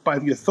preserved by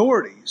the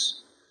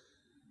authorities,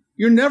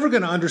 you're never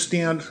going to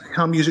understand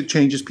how music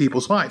changes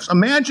people's lives.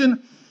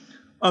 Imagine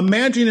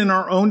in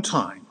our own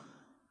time,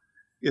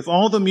 if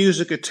all the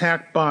music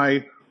attacked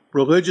by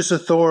religious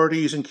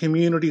authorities and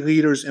community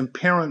leaders and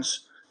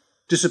parents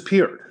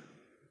disappeared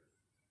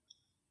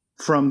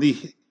from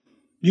the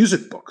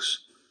music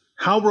books.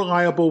 How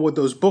reliable would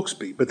those books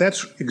be? But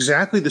that's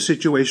exactly the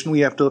situation we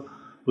have to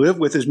live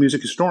with as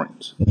music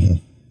historians.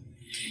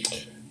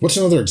 What's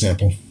another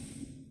example?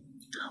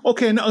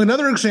 Okay,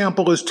 another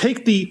example is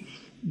take the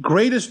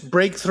greatest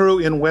breakthrough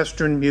in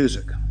Western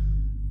music.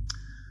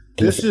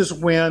 This is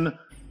when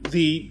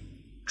the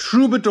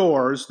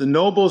troubadours, the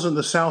nobles in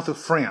the south of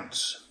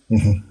France,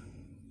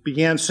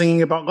 began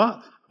singing about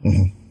love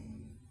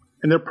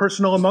and their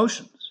personal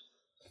emotions.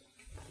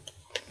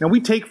 Now, we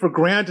take for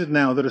granted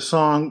now that a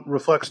song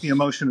reflects the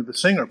emotion of the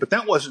singer, but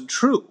that wasn't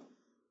true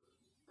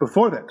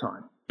before that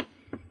time.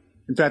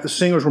 In fact, the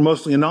singers were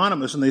mostly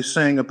anonymous, and they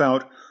sang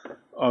about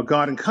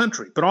God and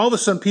country. But all of a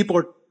sudden, people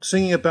are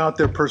singing about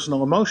their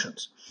personal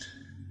emotions.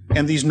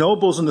 And these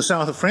nobles in the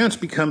south of France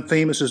become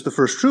famous as the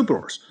first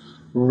troubadours.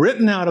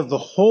 Written out of the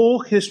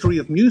whole history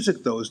of music,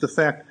 though, is the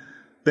fact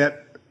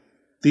that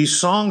these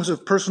songs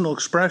of personal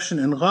expression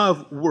and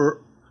love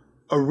were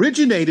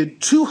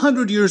originated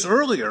 200 years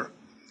earlier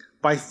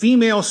by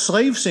female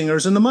slave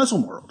singers in the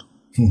Muslim world.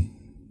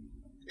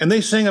 And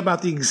they sang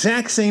about the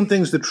exact same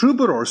things the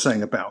troubadours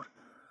sang about.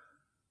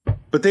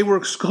 But they were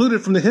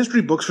excluded from the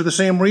history books for the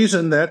same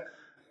reason that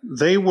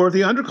they were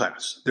the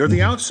underclass. They're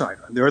the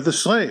outsider. They're the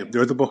slave.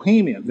 They're the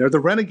bohemian. They're the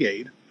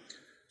renegade.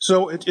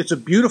 So it's a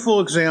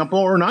beautiful example,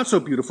 or not so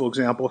beautiful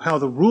example, of how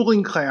the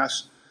ruling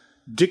class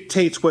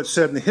dictates what's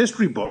said in the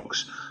history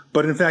books.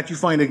 But in fact, you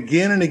find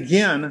again and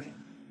again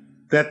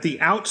that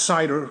the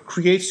outsider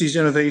creates these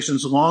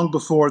innovations long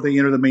before they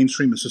enter the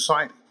mainstream of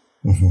society.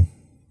 You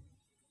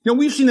know,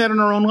 we've seen that in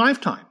our own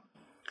lifetime.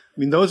 I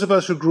mean, those of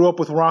us who grew up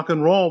with rock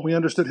and roll, we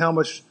understood how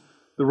much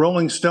the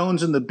Rolling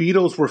Stones and the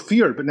Beatles were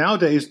feared. But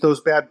nowadays,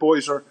 those bad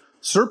boys are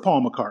Sir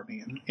Paul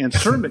McCartney and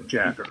Sir Mick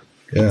Jagger.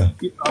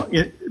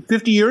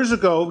 50 years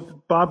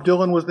ago, Bob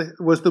Dylan was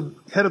the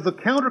head of the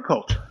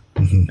counterculture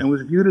and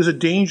was viewed as a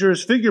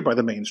dangerous figure by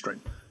the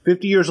mainstream.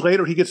 50 years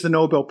later, he gets the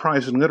Nobel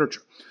Prize in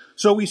Literature.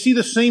 So we see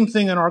the same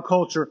thing in our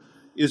culture,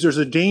 is there's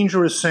a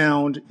dangerous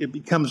sound, it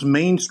becomes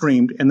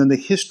mainstreamed, and then the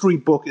history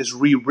book is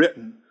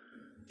rewritten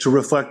to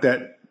reflect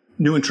that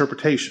new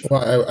interpretation.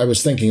 Well, I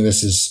was thinking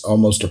this is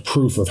almost a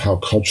proof of how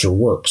culture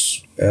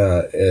works.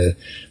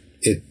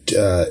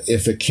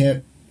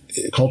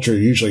 Culture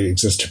usually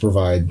exists to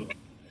provide,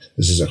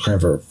 this is a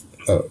kind of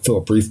a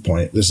Philip Reeve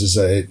point,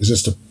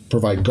 exists to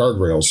provide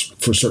guardrails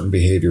for certain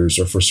behaviors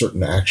or for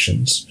certain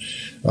actions.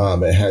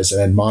 It has an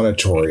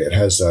admonitory, it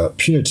has a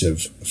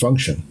punitive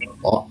function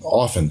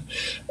often.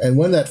 And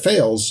when that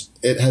fails,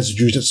 it has a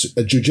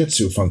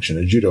jujitsu function,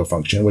 a judo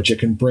function, which it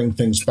can bring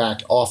things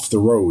back off the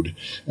road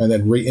and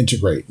then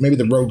reintegrate. Maybe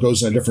the road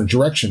goes in a different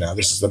direction now.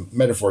 This is the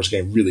metaphors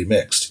getting really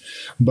mixed.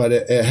 But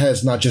it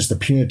has not just the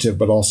punitive,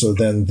 but also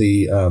then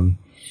the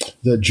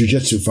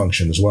jujitsu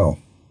function as well.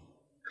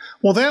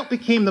 Well, that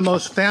became the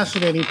most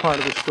fascinating part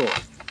of the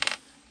story.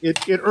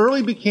 It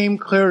early became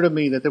clear to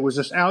me that there was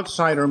this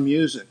outsider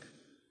music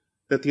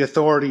that the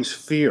authorities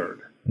feared.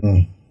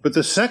 But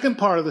the second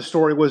part of the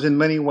story was in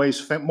many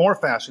ways more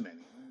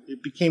fascinating.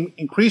 It became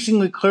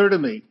increasingly clear to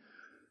me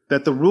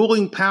that the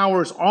ruling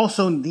powers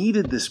also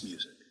needed this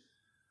music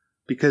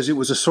because it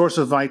was a source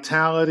of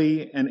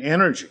vitality and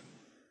energy,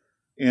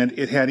 and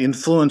it had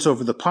influence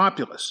over the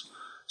populace.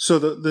 So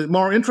the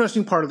more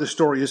interesting part of the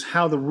story is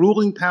how the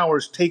ruling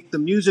powers take the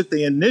music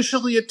they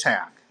initially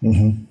attack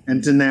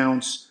and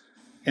denounce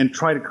and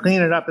try to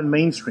clean it up and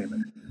mainstream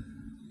it.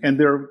 And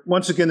there are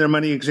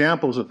many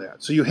examples of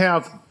that. So you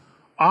have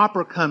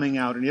opera coming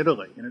out in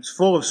Italy, and it's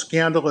full of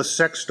scandalous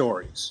sex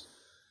stories.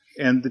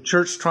 And the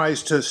church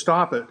tries to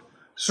stop it. At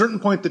a certain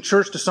point, the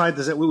church decides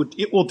that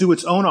it will do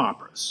its own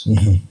operas.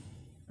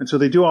 And so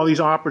they do all these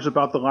operas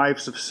about the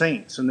lives of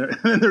saints, and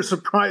they're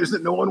surprised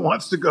that no one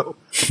wants to go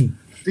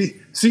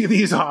see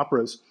these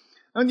operas.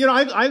 And, you know,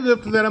 I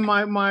lived through that in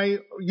my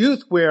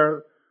youth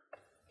where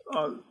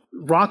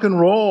rock and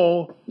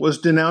roll was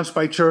denounced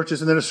by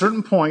churches, and then at a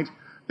certain point,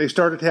 they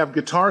started to have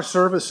guitar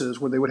services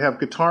where they would have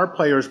guitar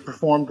players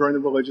perform during the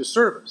religious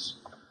service.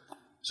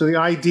 So the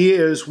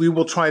idea is we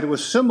will try to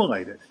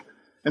assimilate it.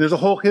 And there's a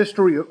whole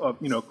history of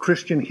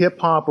Christian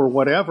hip-hop or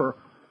whatever,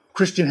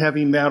 Christian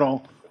heavy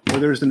metal, where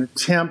there's an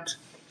attempt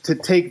to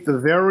take the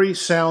very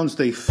sounds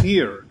they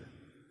feared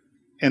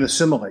and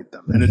assimilate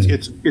them. And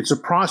it's a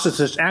process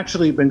that's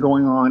actually been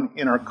going on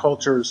in our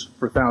cultures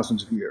for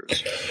thousands of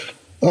years.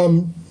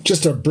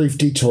 Just a brief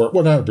detour.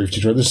 Well, not a brief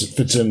detour. This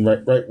fits in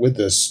right with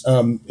this.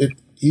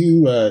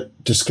 You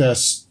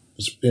discuss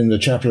in the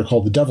chapter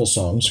called "The Devil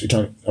Songs." You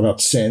talk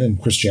about sin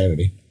and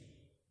Christianity.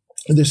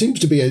 And there seems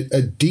to be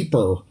a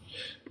deeper.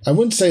 I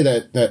wouldn't say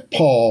that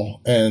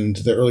Paul and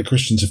the early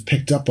Christians have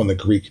picked up on the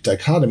Greek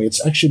dichotomy.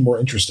 It's actually more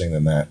interesting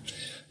than that.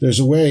 There's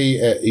a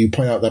way you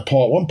point out that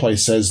Paul at one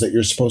place says that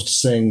you're supposed to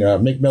sing,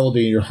 make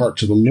melody in your heart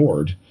to the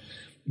Lord,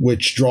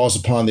 which draws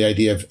upon the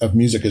idea of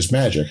music as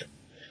magic.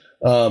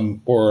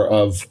 Or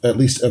of at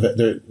least of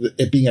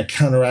it being a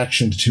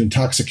counteraction to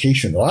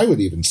intoxication. Or I would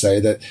even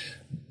say that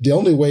the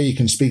only way you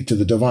can speak to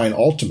the divine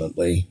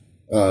ultimately,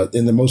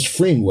 in the most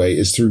freeing way,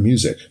 is through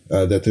music.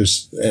 That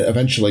there's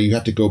eventually you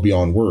have to go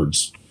beyond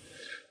words.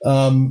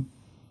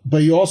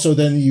 But you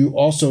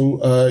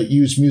also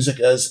use music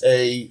as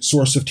a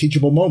source of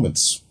teachable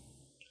moments,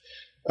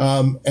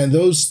 and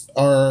those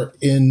are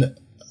in.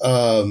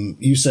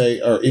 You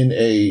say are in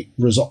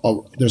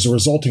there's a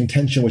resulting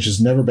tension which has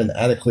never been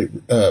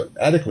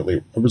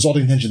adequately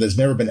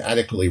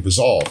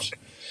resolved.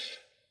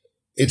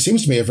 It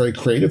seems to me a very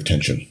creative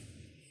tension.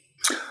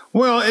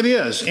 Well, it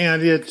is,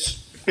 and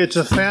it's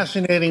a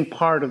fascinating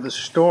part of the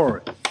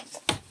story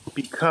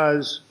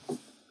because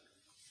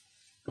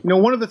You know,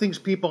 one of the things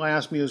people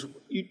ask me is,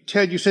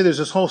 Ted, you say there's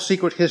this whole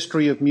secret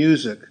history of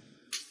music.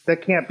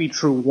 That can't be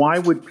true. Why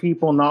would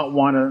people not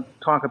want to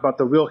talk about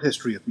the real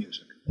history of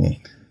music?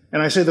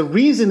 And I say the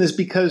reason is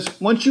because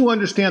once you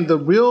understand the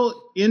real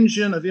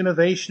engine of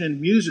innovation in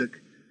music,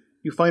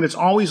 you find it's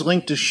always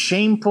linked to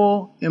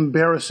shameful,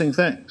 embarrassing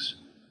things.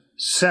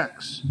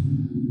 Sex,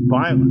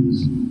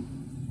 violence,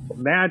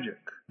 magic,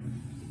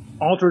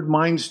 altered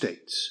mind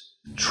states,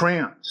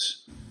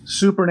 trance,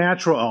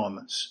 supernatural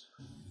elements,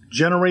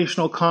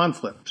 generational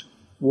conflict,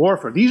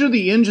 warfare. These are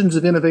the engines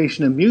of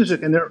innovation in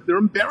music, and they're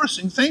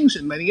embarrassing things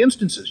in many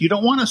instances. You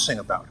don't want to sing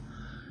about,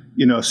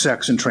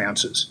 sex and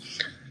trances.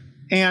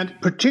 And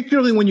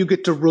particularly when you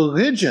get to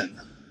religion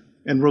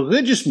and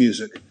religious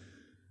music,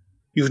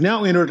 you've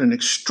now entered an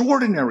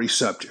extraordinary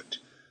subject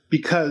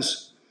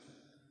because,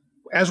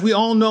 as we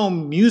all know,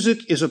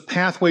 music is a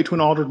pathway to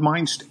an altered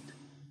mind state.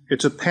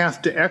 It's a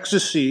path to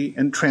ecstasy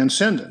and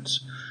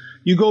transcendence.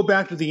 You go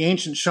back to the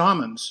ancient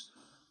shamans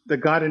that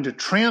got into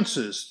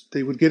trances.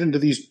 They would get into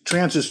these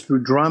trances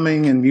through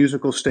drumming and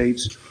musical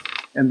states,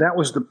 and that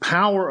was the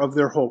power of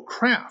their whole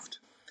craft.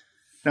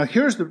 Now,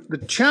 here's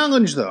the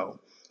challenge, though,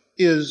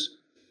 is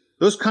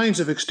those kinds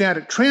of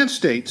ecstatic trance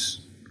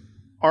states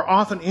are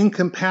often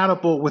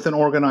incompatible with an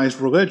organized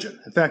religion.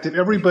 In fact, if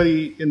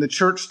everybody in the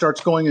church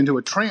starts going into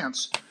a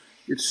trance,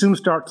 it soon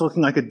starts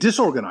looking like a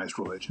disorganized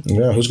religion.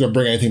 Yeah, who's going to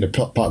bring anything to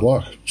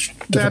potluck?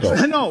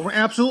 No,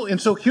 absolutely.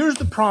 And so here's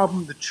the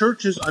problem the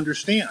churches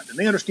understand, and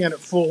they understand it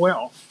full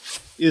well,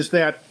 is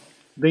that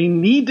they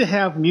need to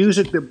have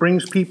music that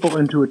brings people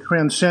into a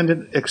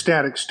transcendent,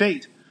 ecstatic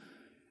state.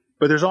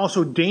 But there's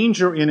also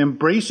danger in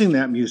embracing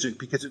that music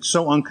because it's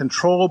so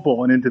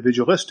uncontrollable and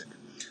individualistic.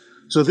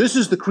 So this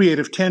is the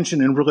creative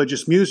tension in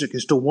religious music,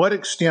 is to what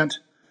extent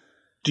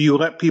do you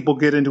let people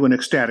get into an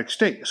ecstatic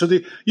state? So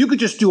you could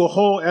just do a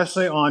whole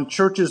essay on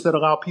churches that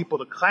allow people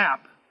to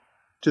clap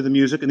to the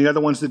music and the other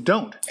ones that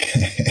don't.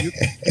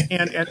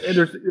 and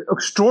there's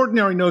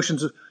extraordinary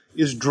notions of,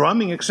 is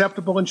drumming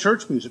acceptable in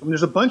church music? I mean,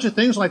 there's a bunch of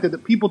things like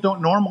that people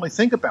don't normally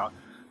think about.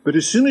 But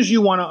as soon as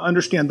you want to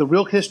understand the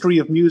real history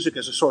of music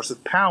as a source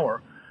of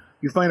power,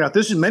 you find out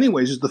this in many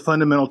ways is the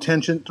fundamental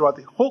tension throughout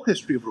the whole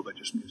history of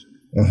religious music.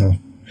 Uh-huh.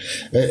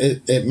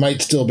 It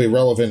might still be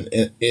relevant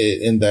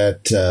in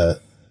that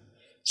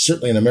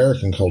certainly in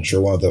American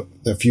culture, one of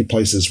the few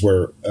places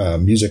where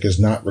music is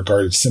not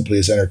regarded simply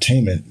as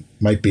entertainment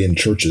might be in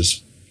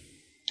churches.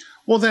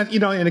 Well, and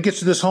it gets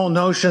to this whole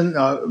notion,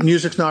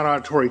 music's not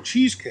auditory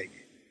cheesecake.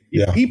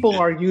 If people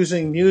are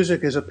using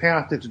music as a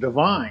path to the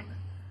divine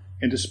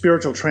and to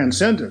spiritual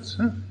transcendence,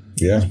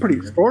 that's pretty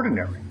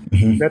extraordinary.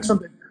 Mm-hmm.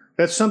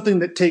 That's something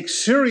that takes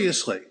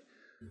seriously.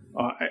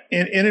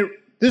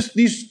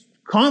 These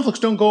conflicts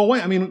don't go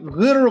away. I mean,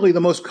 literally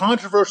the most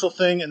controversial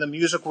thing in the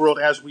music world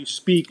as we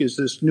speak is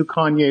this new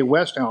Kanye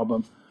West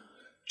album,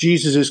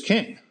 Jesus is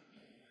King.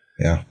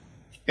 Yeah.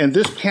 And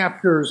this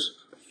captures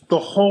the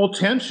whole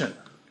tension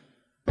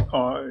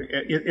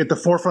at the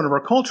forefront of our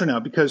culture now,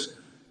 because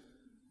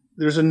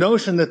there's a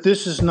notion that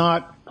this is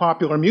not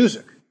popular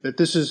music, that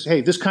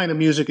this kind of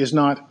music is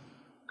not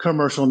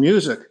commercial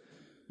music.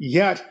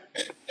 Yet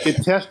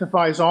it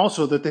testifies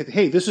also that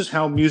this is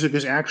how music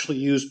is actually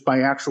used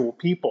by actual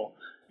people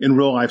in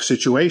real life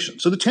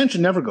situations. So the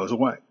tension never goes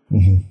away.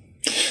 Mm-hmm.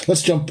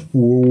 Let's jump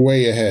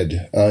way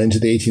ahead into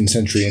the 18th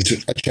century,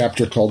 into a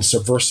chapter called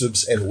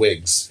Subversives and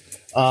Whigs.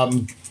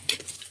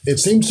 It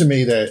seems to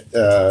me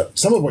that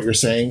some of what you're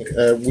saying,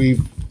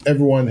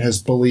 everyone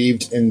has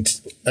believed in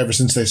ever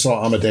since they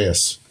saw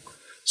Amadeus.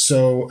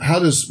 So how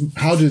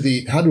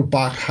do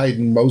Bach,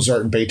 Haydn,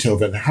 Mozart, and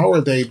Beethoven, how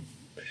are they?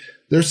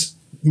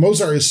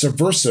 Mozart is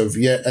subversive,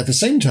 yet at the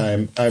same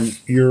time,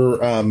 you're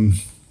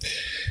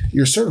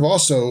sort of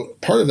also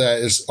part of that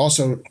is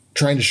also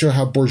trying to show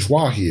how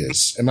bourgeois he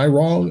is. Am I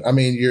wrong? I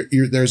mean,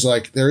 there's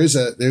a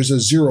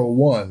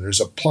 0-1, there's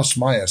a plus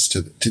minus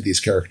to these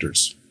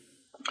characters.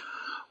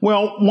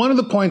 Well, one of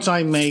the points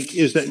I make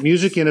is that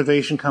music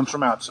innovation comes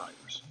from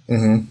outsiders.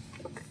 Mm-hmm.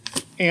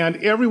 And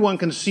everyone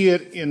can see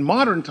it in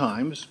modern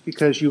times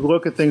because you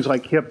look at things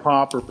like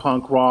hip-hop or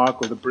punk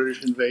rock or the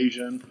British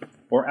invasion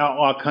or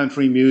outlaw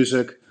country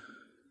music.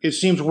 It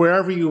seems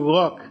wherever you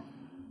look,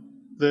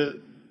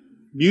 the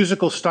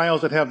musical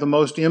styles that have the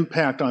most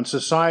impact on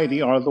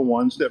society are the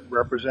ones that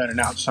represent an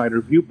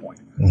outsider viewpoint.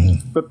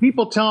 Mm-hmm. But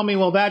people tell me,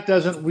 well, that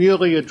doesn't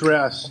really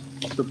address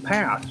the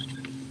past.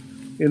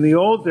 In the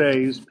old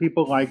days,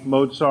 people like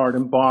Mozart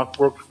and Bach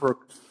worked for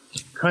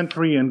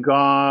country and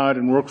God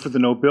and worked for the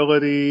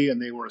nobility,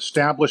 and they were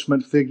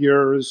establishment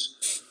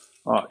figures.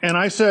 And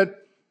I said,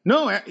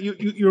 no,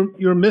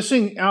 you're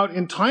missing out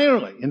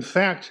entirely. In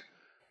fact,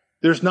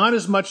 there's not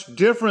as much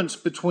difference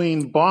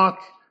between Bach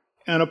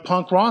and a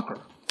punk rocker.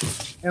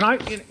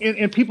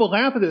 And people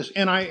laugh at this,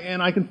 and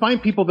I can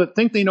find people that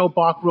think they know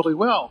Bach really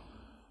well.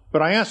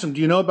 But I ask them, do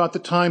you know about the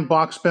time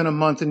Bach spent a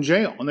month in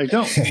jail? And they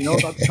don't. Do you know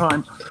about the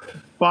time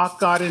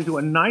Bach got into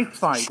a knife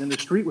fight in the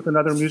street with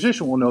another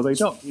musician? Well, no, they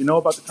don't. You know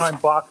about the time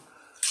Bach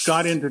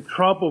got into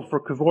trouble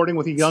for cavorting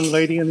with a young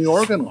lady in the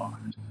organ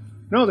loft?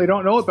 No, they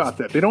don't know about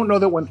that. They don't know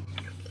that when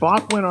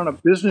Bach went on a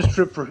business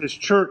trip for his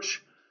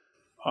church.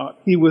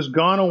 He was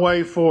gone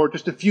away for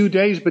just a few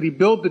days, but he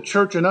billed the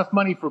church enough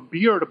money for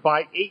beer to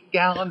buy 8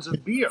 gallons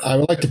of beer. I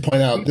would like to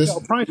point out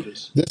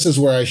this is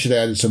where I should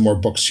add some more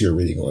books to your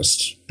reading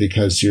list,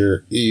 because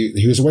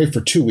he was away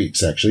for 2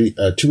 weeks, actually,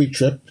 a 2-week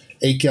trip,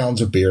 8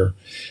 gallons of beer.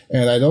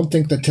 And I don't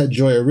think that Ted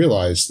Gioia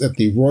realized that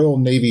the Royal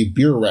Navy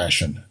beer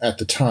ration at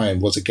the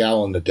time was a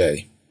gallon a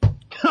day.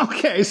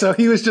 Okay, so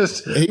he was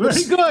just very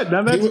good.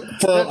 Now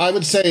I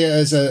would say,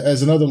 as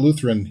another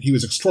Lutheran, he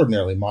was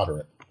extraordinarily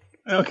moderate.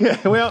 Okay,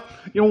 well,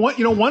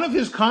 one of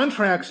his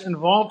contracts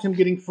involved him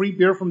getting free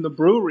beer from the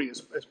brewery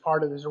as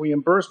part of his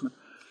reimbursement.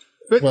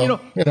 But you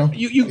have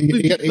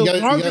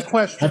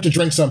to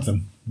drink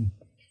something.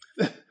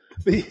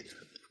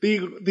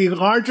 The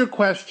larger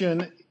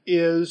question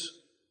is,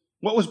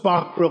 what was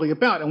Bach really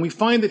about? And we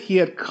find that he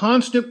had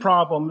constant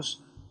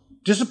problems,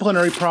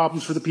 disciplinary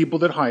problems for the people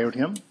that hired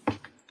him,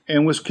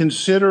 and was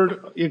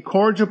considered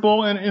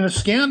incorrigible and a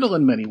scandal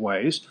in many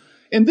ways.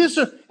 And this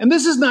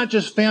is not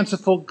just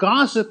fanciful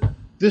gossip.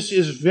 This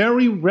is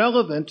very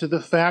relevant to the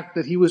fact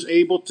that he was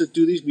able to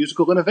do these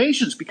musical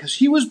innovations, because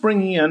he was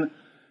bringing in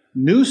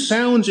new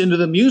sounds into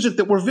the music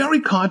that were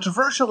very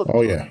controversial.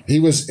 Oh, yeah. He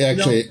was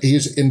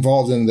he's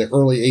involved in the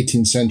early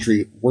 18th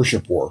century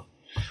worship war.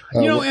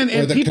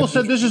 And people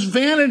said this is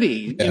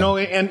vanity,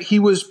 and he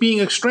was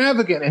being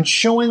extravagant and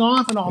showing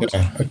off and all this.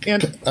 A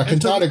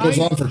cantata goes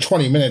on for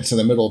 20 minutes in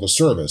the middle of a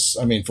service.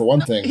 I mean, for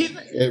one thing,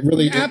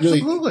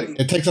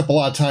 it takes up a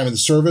lot of time in the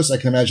service. I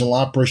can imagine a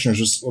lot of parishioners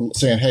just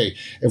saying, hey,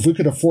 if we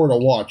could afford a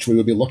watch, we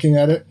would be looking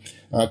at it.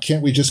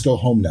 Can't we just go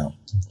home now?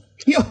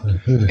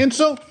 And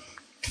so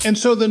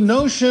the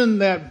notion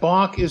that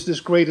Bach is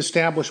this great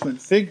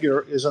establishment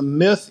figure is a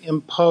myth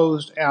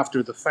imposed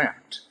after the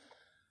fact.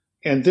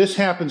 And this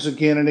happens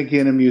again and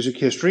again in music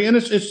history. And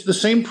it's the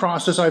same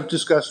process I've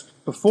discussed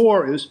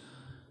before, is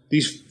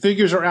these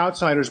figures are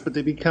outsiders, but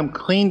they become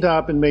cleaned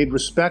up and made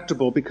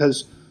respectable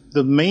because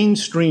the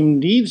mainstream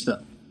needs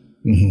them.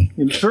 Mm-hmm.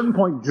 At a certain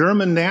point,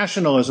 German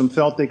nationalism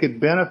felt they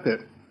could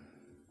benefit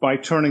by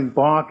turning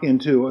Bach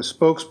into a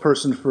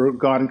spokesperson for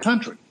God and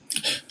country.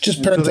 So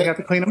they have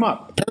to clean him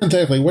up.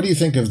 Parenthetically, what do you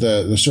think of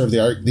the sort of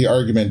the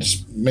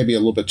argument, maybe a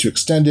little bit too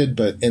extended,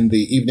 but in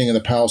the Evening in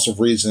the Palace of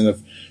Reason,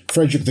 of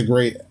Frederick the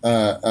Great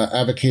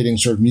advocating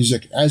sort of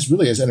music as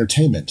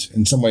entertainment,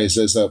 in some ways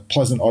as a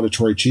pleasant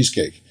auditory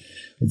cheesecake,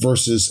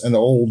 versus an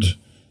old,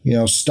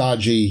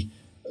 stodgy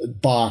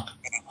Bach,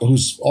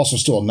 who's also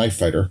still a knife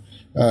fighter,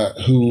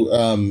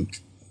 who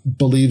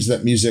believes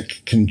that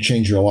music can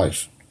change your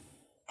life?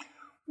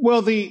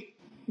 Well, the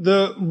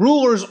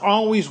rulers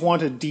always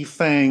want to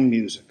defang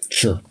music.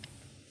 Sure.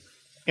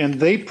 And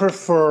they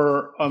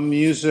prefer a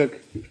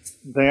music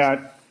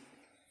that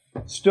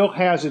still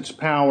has its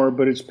power,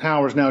 but its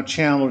power is now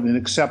channeled in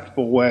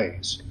acceptable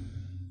ways.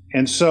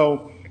 And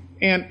so,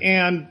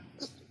 and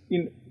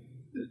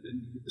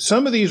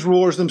some of these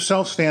rulers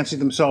themselves fancy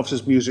themselves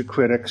as music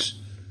critics,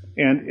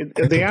 and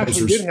they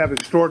actually did have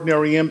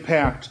extraordinary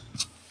impact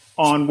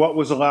on what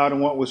was allowed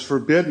and what was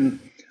forbidden.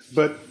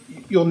 But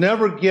you'll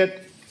never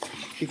get,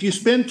 if you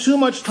spend too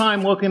much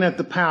time looking at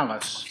the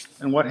palace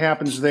and what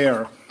happens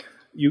there,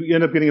 you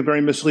end up getting a very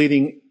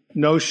misleading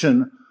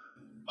notion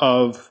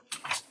of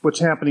what's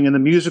happening in the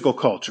musical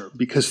culture,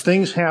 because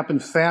things happen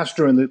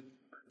faster in the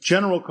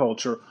general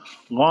culture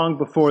long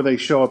before they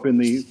show up in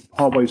the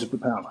hallways of the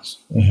palace.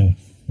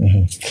 Mm-hmm.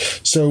 Mm-hmm.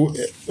 So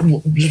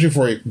just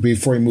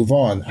before we move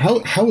on,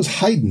 how is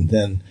Haydn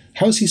then?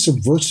 How is he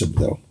subversive,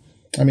 though?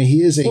 I mean,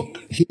 he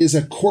is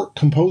a court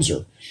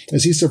composer.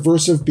 Is he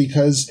subversive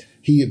because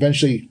he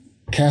eventually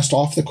cast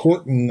off the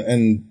court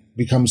and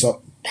becomes a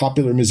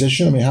popular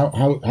musician? I mean,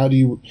 how do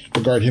you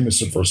regard him as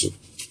subversive?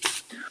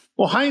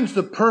 Well, Haydn's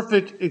the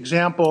perfect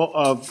example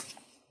of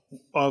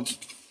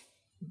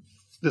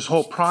this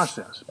whole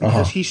process,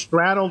 because he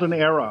straddled an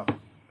era.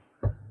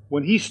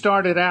 When he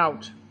started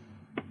out,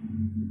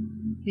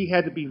 he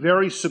had to be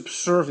very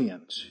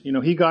subservient.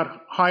 He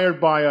got hired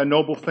by a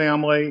noble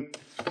family.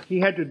 He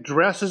had to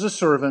dress as a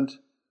servant.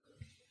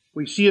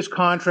 We see his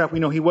contract. We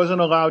know he wasn't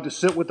allowed to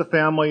sit with the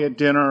family at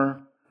dinner.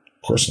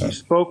 Of course not. He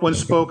spoke when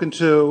spoken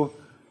to.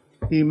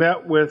 He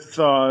met with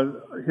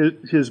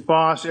his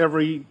boss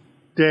every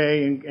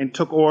day and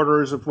took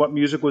orders of what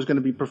music was going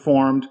to be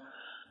performed.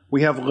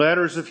 We have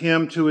letters of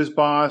him to his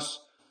boss,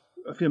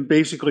 of him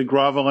basically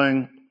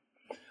groveling.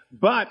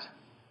 But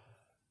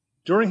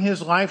during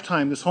his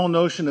lifetime, this whole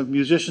notion of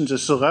musicians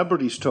as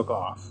celebrities took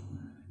off.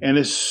 And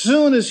as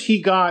soon as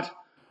he got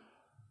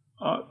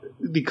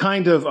the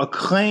kind of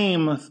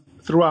acclaim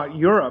throughout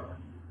Europe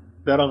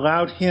that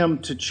allowed him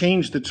to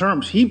change the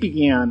terms, he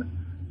began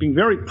being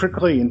very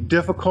prickly and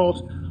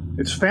difficult.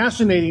 It's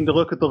fascinating to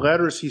look at the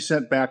letters he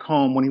sent back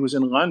home when he was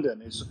in London.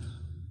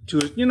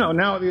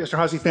 Now the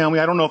Esterhazy family,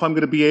 I don't know if I'm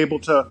going to be able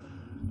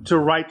to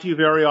write to you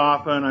very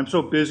often. I'm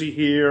so busy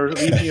here.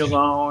 Leave me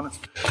alone.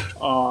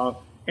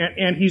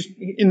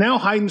 And now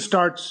Haydn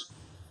starts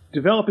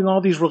developing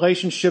all these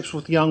relationships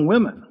with young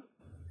women.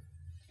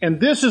 And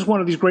this is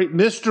one of these great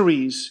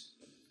mysteries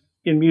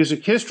in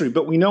music history.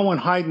 But we know when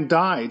Haydn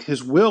died,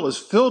 his will is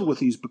filled with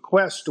these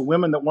bequests to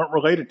women that weren't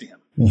related to him.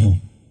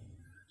 Mm-hmm.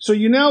 So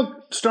you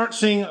now start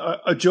seeing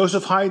a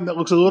Joseph Haydn that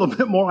looks a little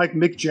bit more like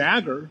Mick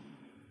Jagger.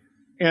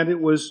 And it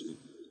was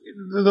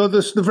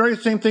the very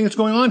same thing that's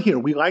going on here.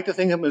 We like to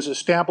think of him as an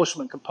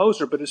establishment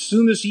composer, but as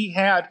soon as he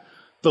had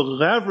the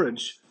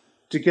leverage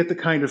to get the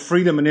kind of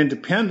freedom and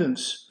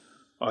independence,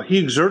 he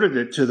exerted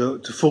it to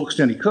the full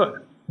extent he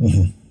could.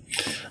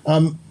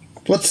 Mm-hmm.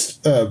 Let's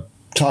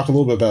talk a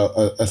little bit about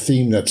a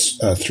theme that's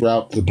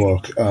throughout the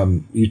book.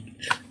 You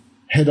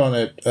head on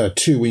it,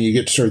 too, when you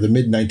get to sort of the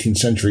mid-19th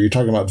century. You're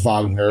talking about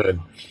Wagner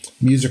and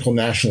musical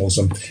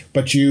nationalism.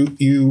 But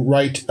you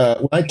write,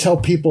 when I tell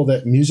people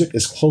that music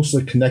is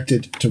closely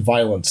connected to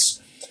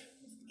violence,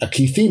 a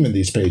key theme in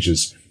these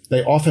pages,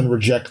 they often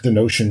reject the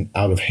notion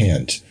out of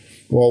hand.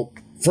 Well,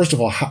 first of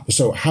all,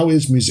 how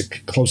is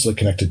music closely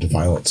connected to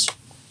violence?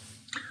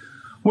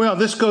 Well,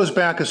 this goes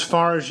back as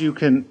far as you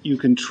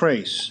can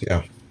trace.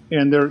 Yeah.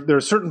 And there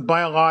are certain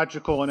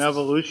biological and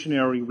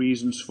evolutionary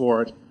reasons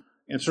for it,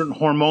 and certain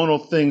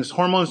hormonal things,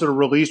 hormones that are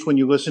released when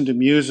you listen to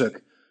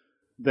music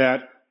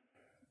that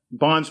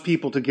bonds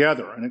people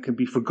together, and it can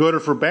be for good or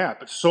for bad.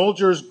 But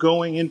soldiers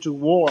going into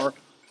war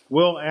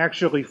will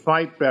actually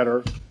fight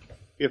better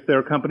if they're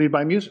accompanied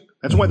by music.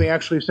 That's why they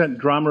actually sent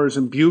drummers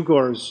and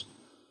buglers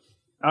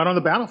out on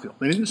the battlefield.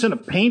 They didn't send a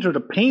painter to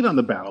paint on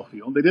the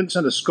battlefield. They didn't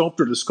send a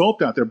sculptor to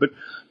sculpt out there, but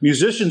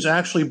musicians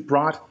actually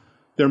brought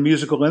their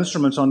musical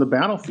instruments on the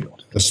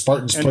battlefield. The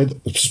Spartans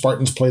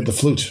played the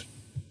flute.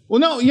 Well,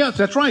 no, yes,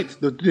 that's right.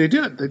 They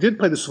did. They did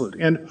play the flute.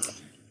 And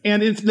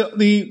it's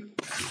the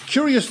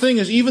curious thing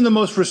is even the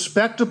most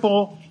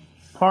respectable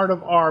part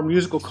of our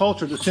musical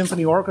culture, the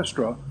symphony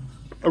orchestra,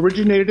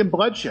 originated in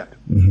bloodshed.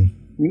 Mm-hmm.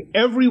 I mean,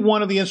 every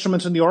one of the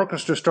instruments in the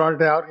orchestra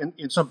started out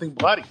in something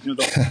bloody. You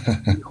know,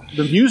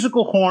 the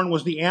musical horn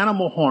was the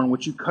animal horn,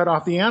 which you cut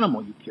off the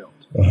animal you killed.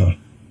 Uh-huh.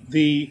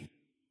 The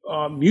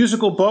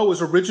musical bow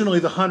was originally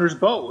the hunter's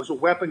bow. It was a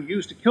weapon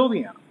used to kill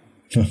the animal.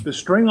 The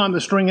string on the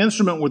string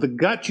instrument were the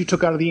guts you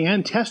took out of the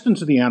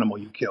intestines of the animal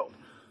you killed.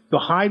 The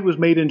hide was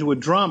made into a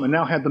drum and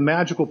now had the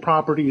magical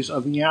properties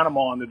of the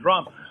animal on the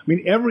drum. I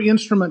mean, every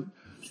instrument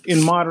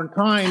in modern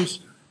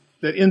times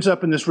that ends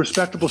up in this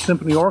respectable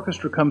symphony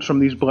orchestra comes from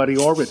these bloody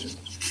origins.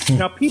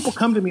 Now, people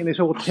come to me and they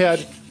say, well,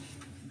 Ted,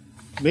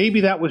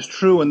 maybe that was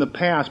true in the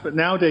past, but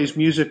nowadays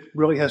music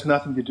really has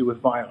nothing to do with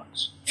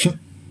violence.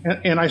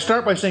 And I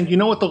start by saying, you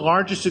know what the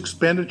largest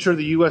expenditure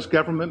the U.S.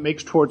 government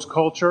makes towards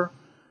culture?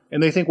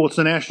 And they think, well, it's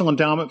the National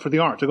Endowment for the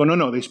Arts. I go,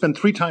 no, they spend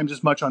 3 times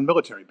as much on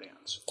military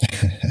bands.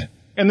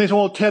 And they say,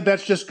 well, Ted,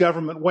 that's just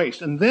government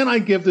waste. And then I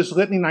give this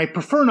litany, and I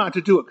prefer not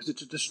to do it because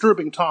it's a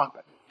disturbing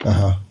topic.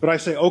 Uh-huh. But I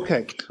say,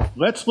 okay,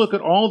 let's look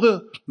at all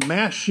the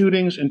mass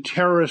shootings and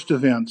terrorist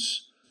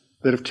events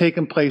that have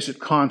taken place at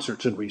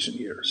concerts in recent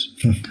years.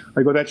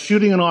 I go, that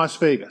shooting in Las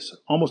Vegas,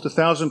 almost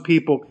 1,000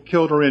 people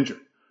killed or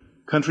injured.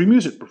 Country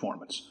music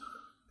performance.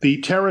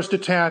 The terrorist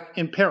attack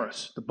in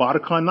Paris, the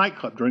Bataclan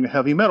nightclub during a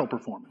heavy metal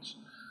performance.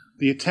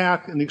 The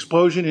attack and the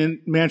explosion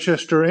in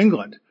Manchester,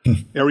 England,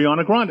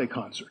 Ariana Grande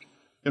concert.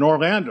 In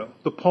Orlando,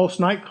 the Pulse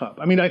nightclub.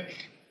 I mean,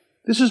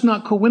 this is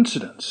not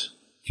coincidence.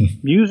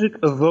 Music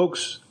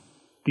evokes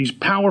these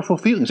powerful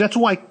feelings. That's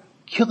why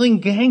killing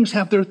gangs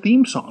have their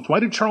theme songs.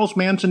 Why did Charles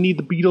Manson need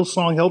the Beatles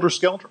song Helter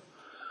Skelter?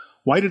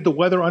 Why did the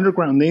Weather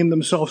Underground name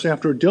themselves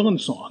after a Dylan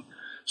song?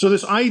 So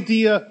this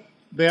idea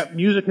that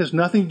music has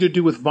nothing to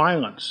do with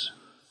violence.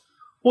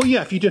 Well,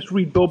 yeah, if you just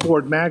read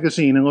Billboard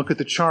magazine and look at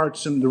the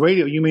charts and the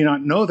radio, you may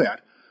not know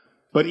that.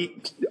 But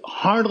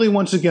hardly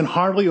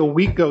a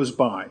week goes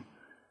by,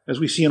 as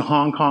we see in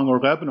Hong Kong or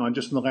Lebanon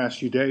just in the last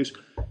few days,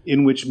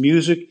 in which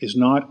music is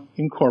not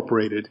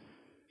incorporated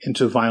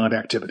into violent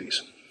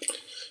activities.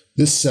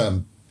 This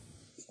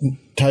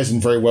ties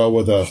in very well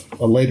with a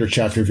later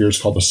chapter of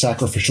yours called The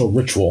Sacrificial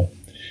Ritual,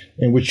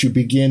 in which you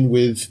begin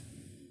with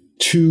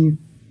 2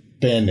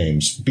 band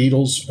names,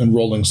 Beatles and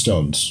Rolling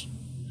Stones.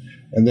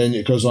 And then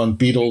it goes on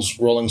Beatles,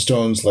 Rolling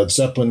Stones, Led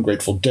Zeppelin,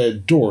 Grateful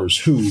Dead, Doors,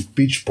 Who,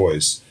 Beach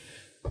Boys.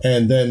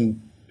 And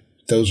then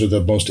those are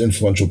the most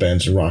influential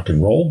bands in rock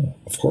and roll,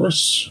 of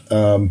course.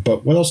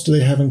 But what else do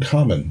they have in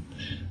common?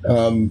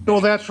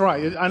 Well, that's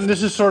right. And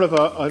this is sort of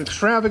an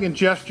extravagant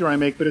gesture I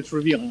make, but it's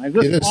revealing. I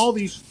list all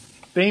these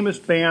famous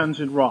bands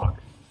in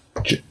rock.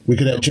 We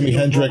could have Jimi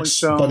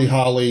Hendrix, Buddy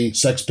Holly,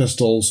 Sex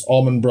Pistols,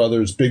 Allman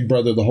Brothers, Big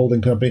Brother, The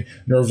Holding Company,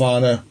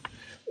 Nirvana.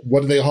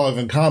 What do they all have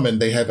in common?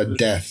 They have a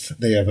death.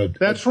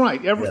 That's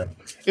right.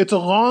 It's a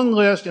long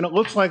list, and it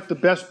looks like the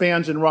best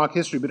bands in rock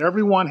history, but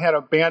everyone had a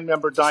band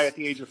member die at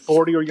the age of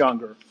 40 or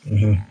younger.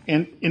 Mm-hmm.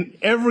 And in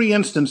every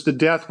instance, the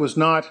death was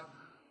not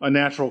a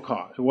natural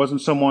cause. It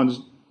wasn't someone's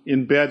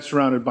in bed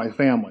surrounded by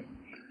family.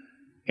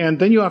 And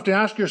then you have to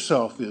ask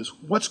yourself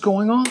what's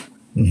going on?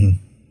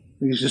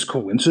 Mm-hmm. Is this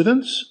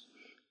coincidence?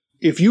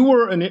 If you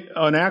were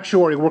an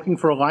actuary working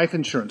for a life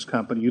insurance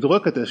company, you'd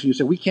look at this and you'd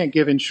say, we can't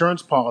give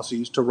insurance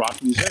policies to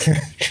rock music.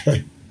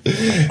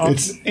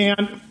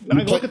 And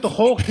I look at the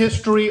whole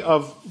history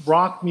of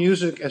rock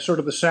music as sort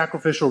of a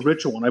sacrificial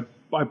ritual. And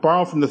I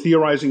borrow from the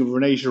theorizing of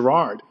René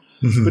Girard.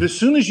 Mm-hmm. But as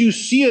soon as you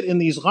see it in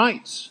these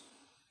lights,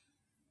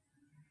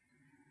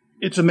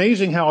 it's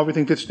amazing how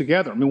everything fits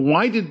together. I mean,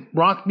 why did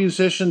rock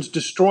musicians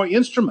destroy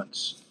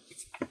instruments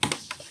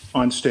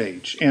on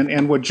stage?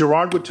 And what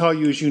Gerard would tell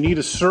you is you need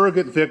a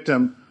surrogate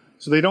victim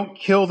so they don't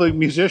kill the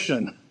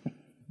musician.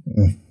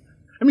 Mm.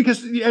 I mean,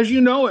 because as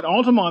you know, at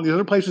Altamont and the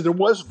other places, there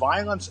was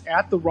violence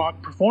at the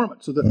rock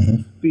performance. So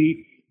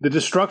the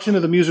destruction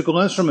of the musical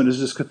instrument is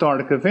this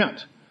cathartic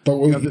event. But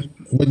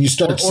when you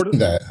start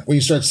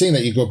seeing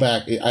that, you go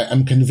back.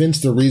 I'm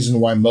convinced the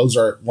reason why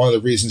Mozart, one of the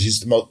reasons he's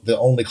the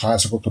only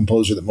classical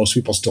composer that most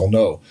people still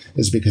know,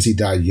 is because he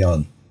died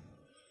young.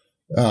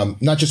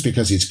 Not just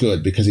because he's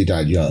good, because he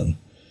died young.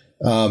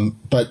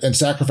 And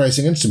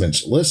sacrificing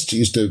instruments. Liszt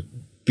used to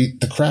beat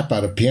the crap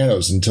out of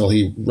pianos until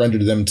he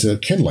rendered them to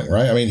kindling.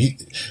 Right? I mean,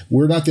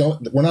 we're not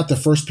the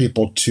first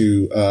people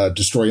to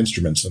destroy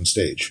instruments on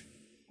stage.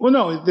 Well,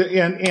 no,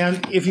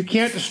 and if you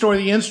can't destroy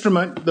the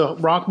instrument, the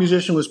rock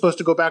musician was supposed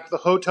to go back to the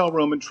hotel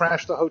room and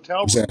trash the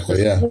hotel room.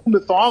 Exactly, yeah. Whole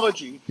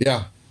mythology.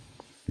 Yeah.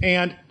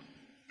 And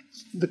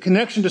the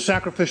connection to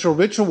sacrificial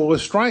ritual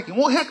is striking.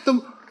 Well, heck,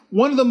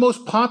 one of the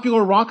most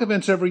popular rock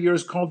events every year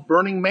is called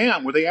Burning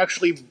Man, where they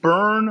actually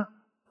burn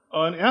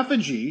an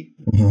effigy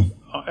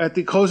at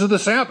the close of the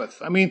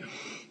Sabbath. I mean,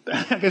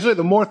 like I said,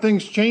 the more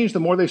things change, the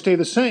more they stay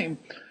the same.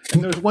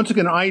 And there's once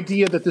again an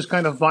idea that this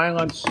kind of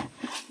violence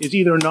is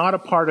either not a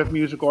part of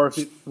music, or if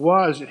it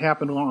was, it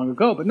happened long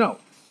ago. But no,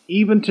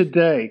 even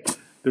today,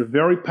 there are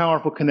very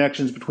powerful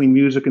connections between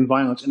music and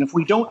violence. And if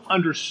we don't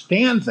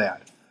understand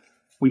that,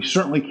 we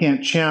certainly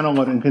can't channel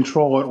it and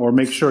control it or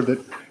make sure that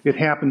it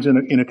happens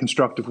in a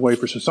constructive way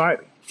for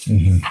society.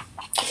 Mm-hmm.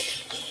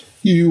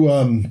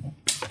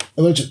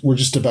 We're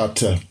just about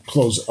to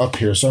close up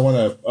here, so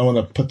I want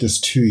to put this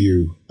to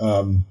you.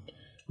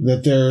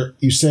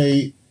 You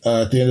say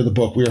at the end of the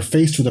book, we are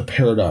faced with a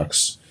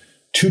paradox.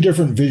 Two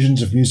different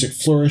visions of music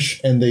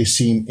flourish, and they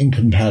seem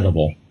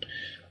incompatible.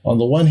 On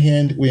the one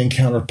hand, we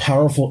encounter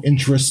powerful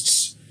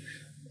interests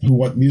who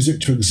want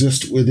music to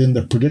exist within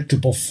the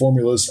predictable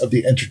formulas of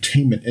the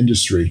entertainment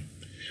industry.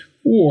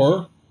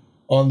 Or,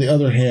 on the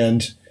other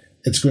hand,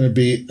 it's going to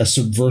be a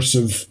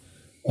subversive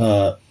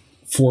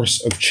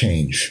force of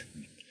change.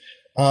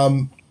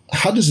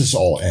 How does this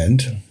all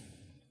end?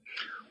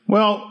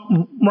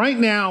 Well, right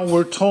now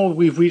we're told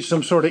we've reached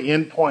some sort of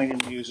endpoint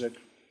in music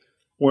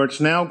where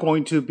it's now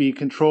going to be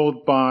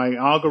controlled by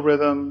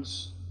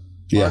algorithms,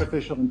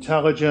 artificial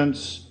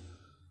intelligence.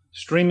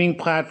 Streaming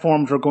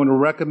platforms are going to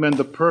recommend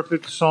the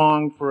perfect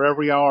song for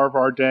every hour of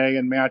our day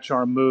and match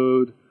our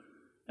mood.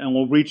 And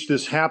we'll reach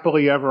this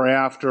happily ever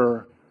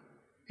after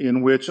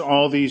in which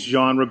all these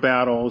genre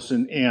battles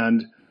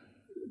and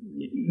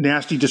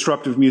nasty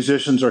disruptive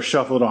musicians are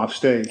shuffled off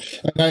stage.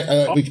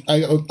 I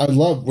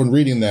love when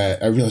reading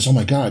that. I realized, oh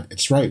my God,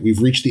 it's right.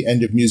 We've reached the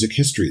end of music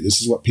history.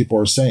 This is what people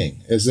are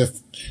saying, as if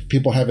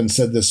people haven't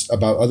said this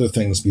about other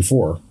things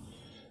before.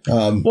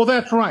 Well,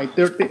 that's right.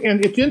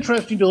 And it's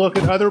interesting to look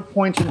at other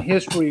points in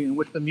history in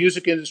which the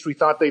music industry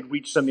thought they'd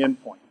reached some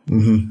end point.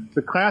 Mm-hmm.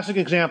 The classic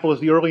example is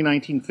the early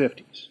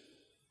 1950s.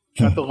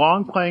 Got the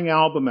long-playing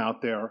album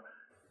out there,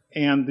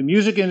 and the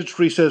music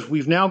industry says,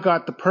 we've now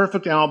got the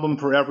perfect album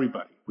for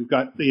everybody.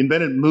 They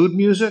invented mood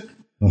music.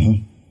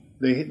 Mm-hmm.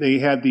 They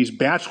had these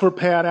bachelor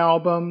pad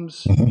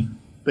albums. Mm-hmm.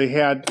 They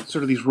had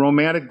sort of these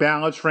romantic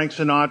ballads, Frank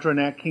Sinatra and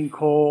Nat King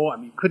Cole. I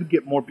mean, you couldn't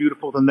get more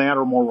beautiful than that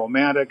or more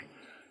romantic.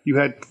 You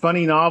had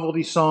funny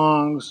novelty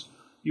songs.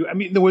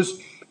 There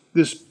was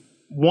this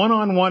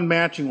one-on-one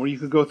matching where you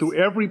could go through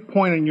every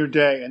point in your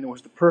day and there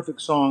was the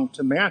perfect song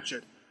to match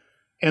it.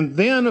 And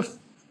then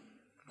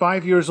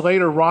 5 years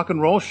later, rock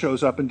and roll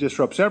shows up and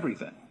disrupts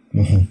everything.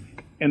 Mm-hmm.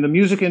 And the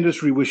music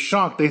industry was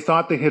shocked. They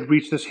thought they had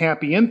reached this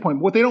happy endpoint.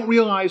 What they don't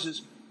realize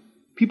is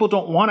people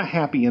don't want a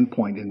happy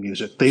endpoint in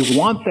music. They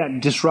want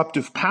that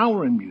disruptive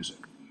power in music.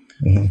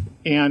 Mm-hmm.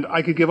 And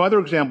I could give other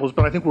examples,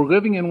 but I think we're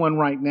living in one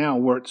right now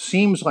where it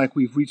seems like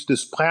we've reached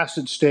this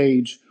placid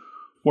stage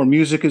where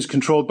music is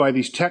controlled by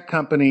these tech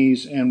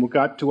companies and we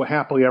got to a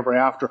happily ever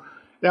after.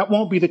 That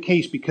won't be the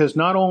case because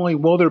not only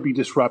will there be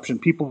disruption,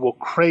 people will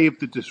crave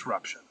the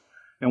disruption.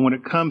 And when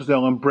it comes,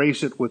 they'll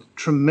embrace it with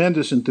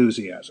tremendous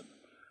enthusiasm.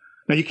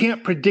 Now, you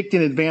can't predict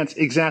in advance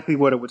exactly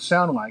what it would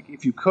sound like.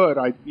 If you could,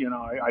 I'd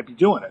be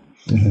doing it.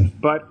 Mm-hmm.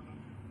 But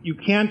you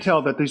can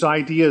tell that these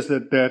ideas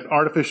that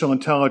artificial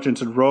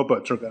intelligence and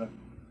robots are going to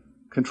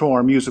control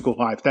our musical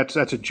life, that's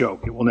a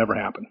joke. It will never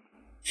happen.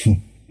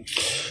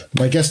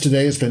 My guest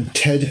today has been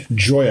Ted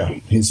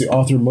Gioia. He's the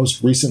author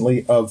most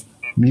recently of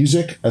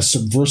Music, A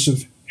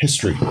Subversive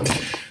History.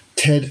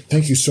 Ted,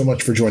 thank you so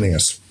much for joining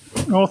us.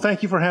 Well,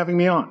 thank you for having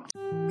me on.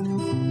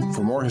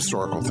 For more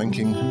historical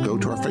thinking, go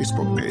to our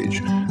Facebook page,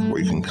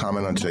 where you can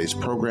comment on today's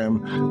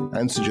program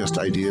and suggest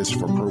ideas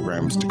for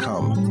programs to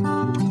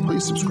come.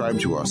 Please subscribe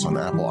to us on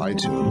Apple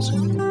iTunes.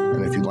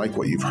 And if you like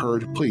what you've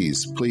heard,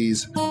 please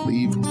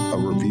leave a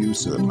review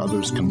so that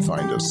others can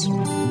find us.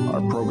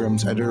 Our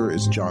program's editor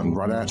is John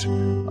Rudat.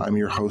 I'm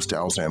your host,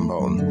 Al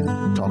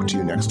Zambone. Talk to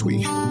you next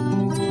week.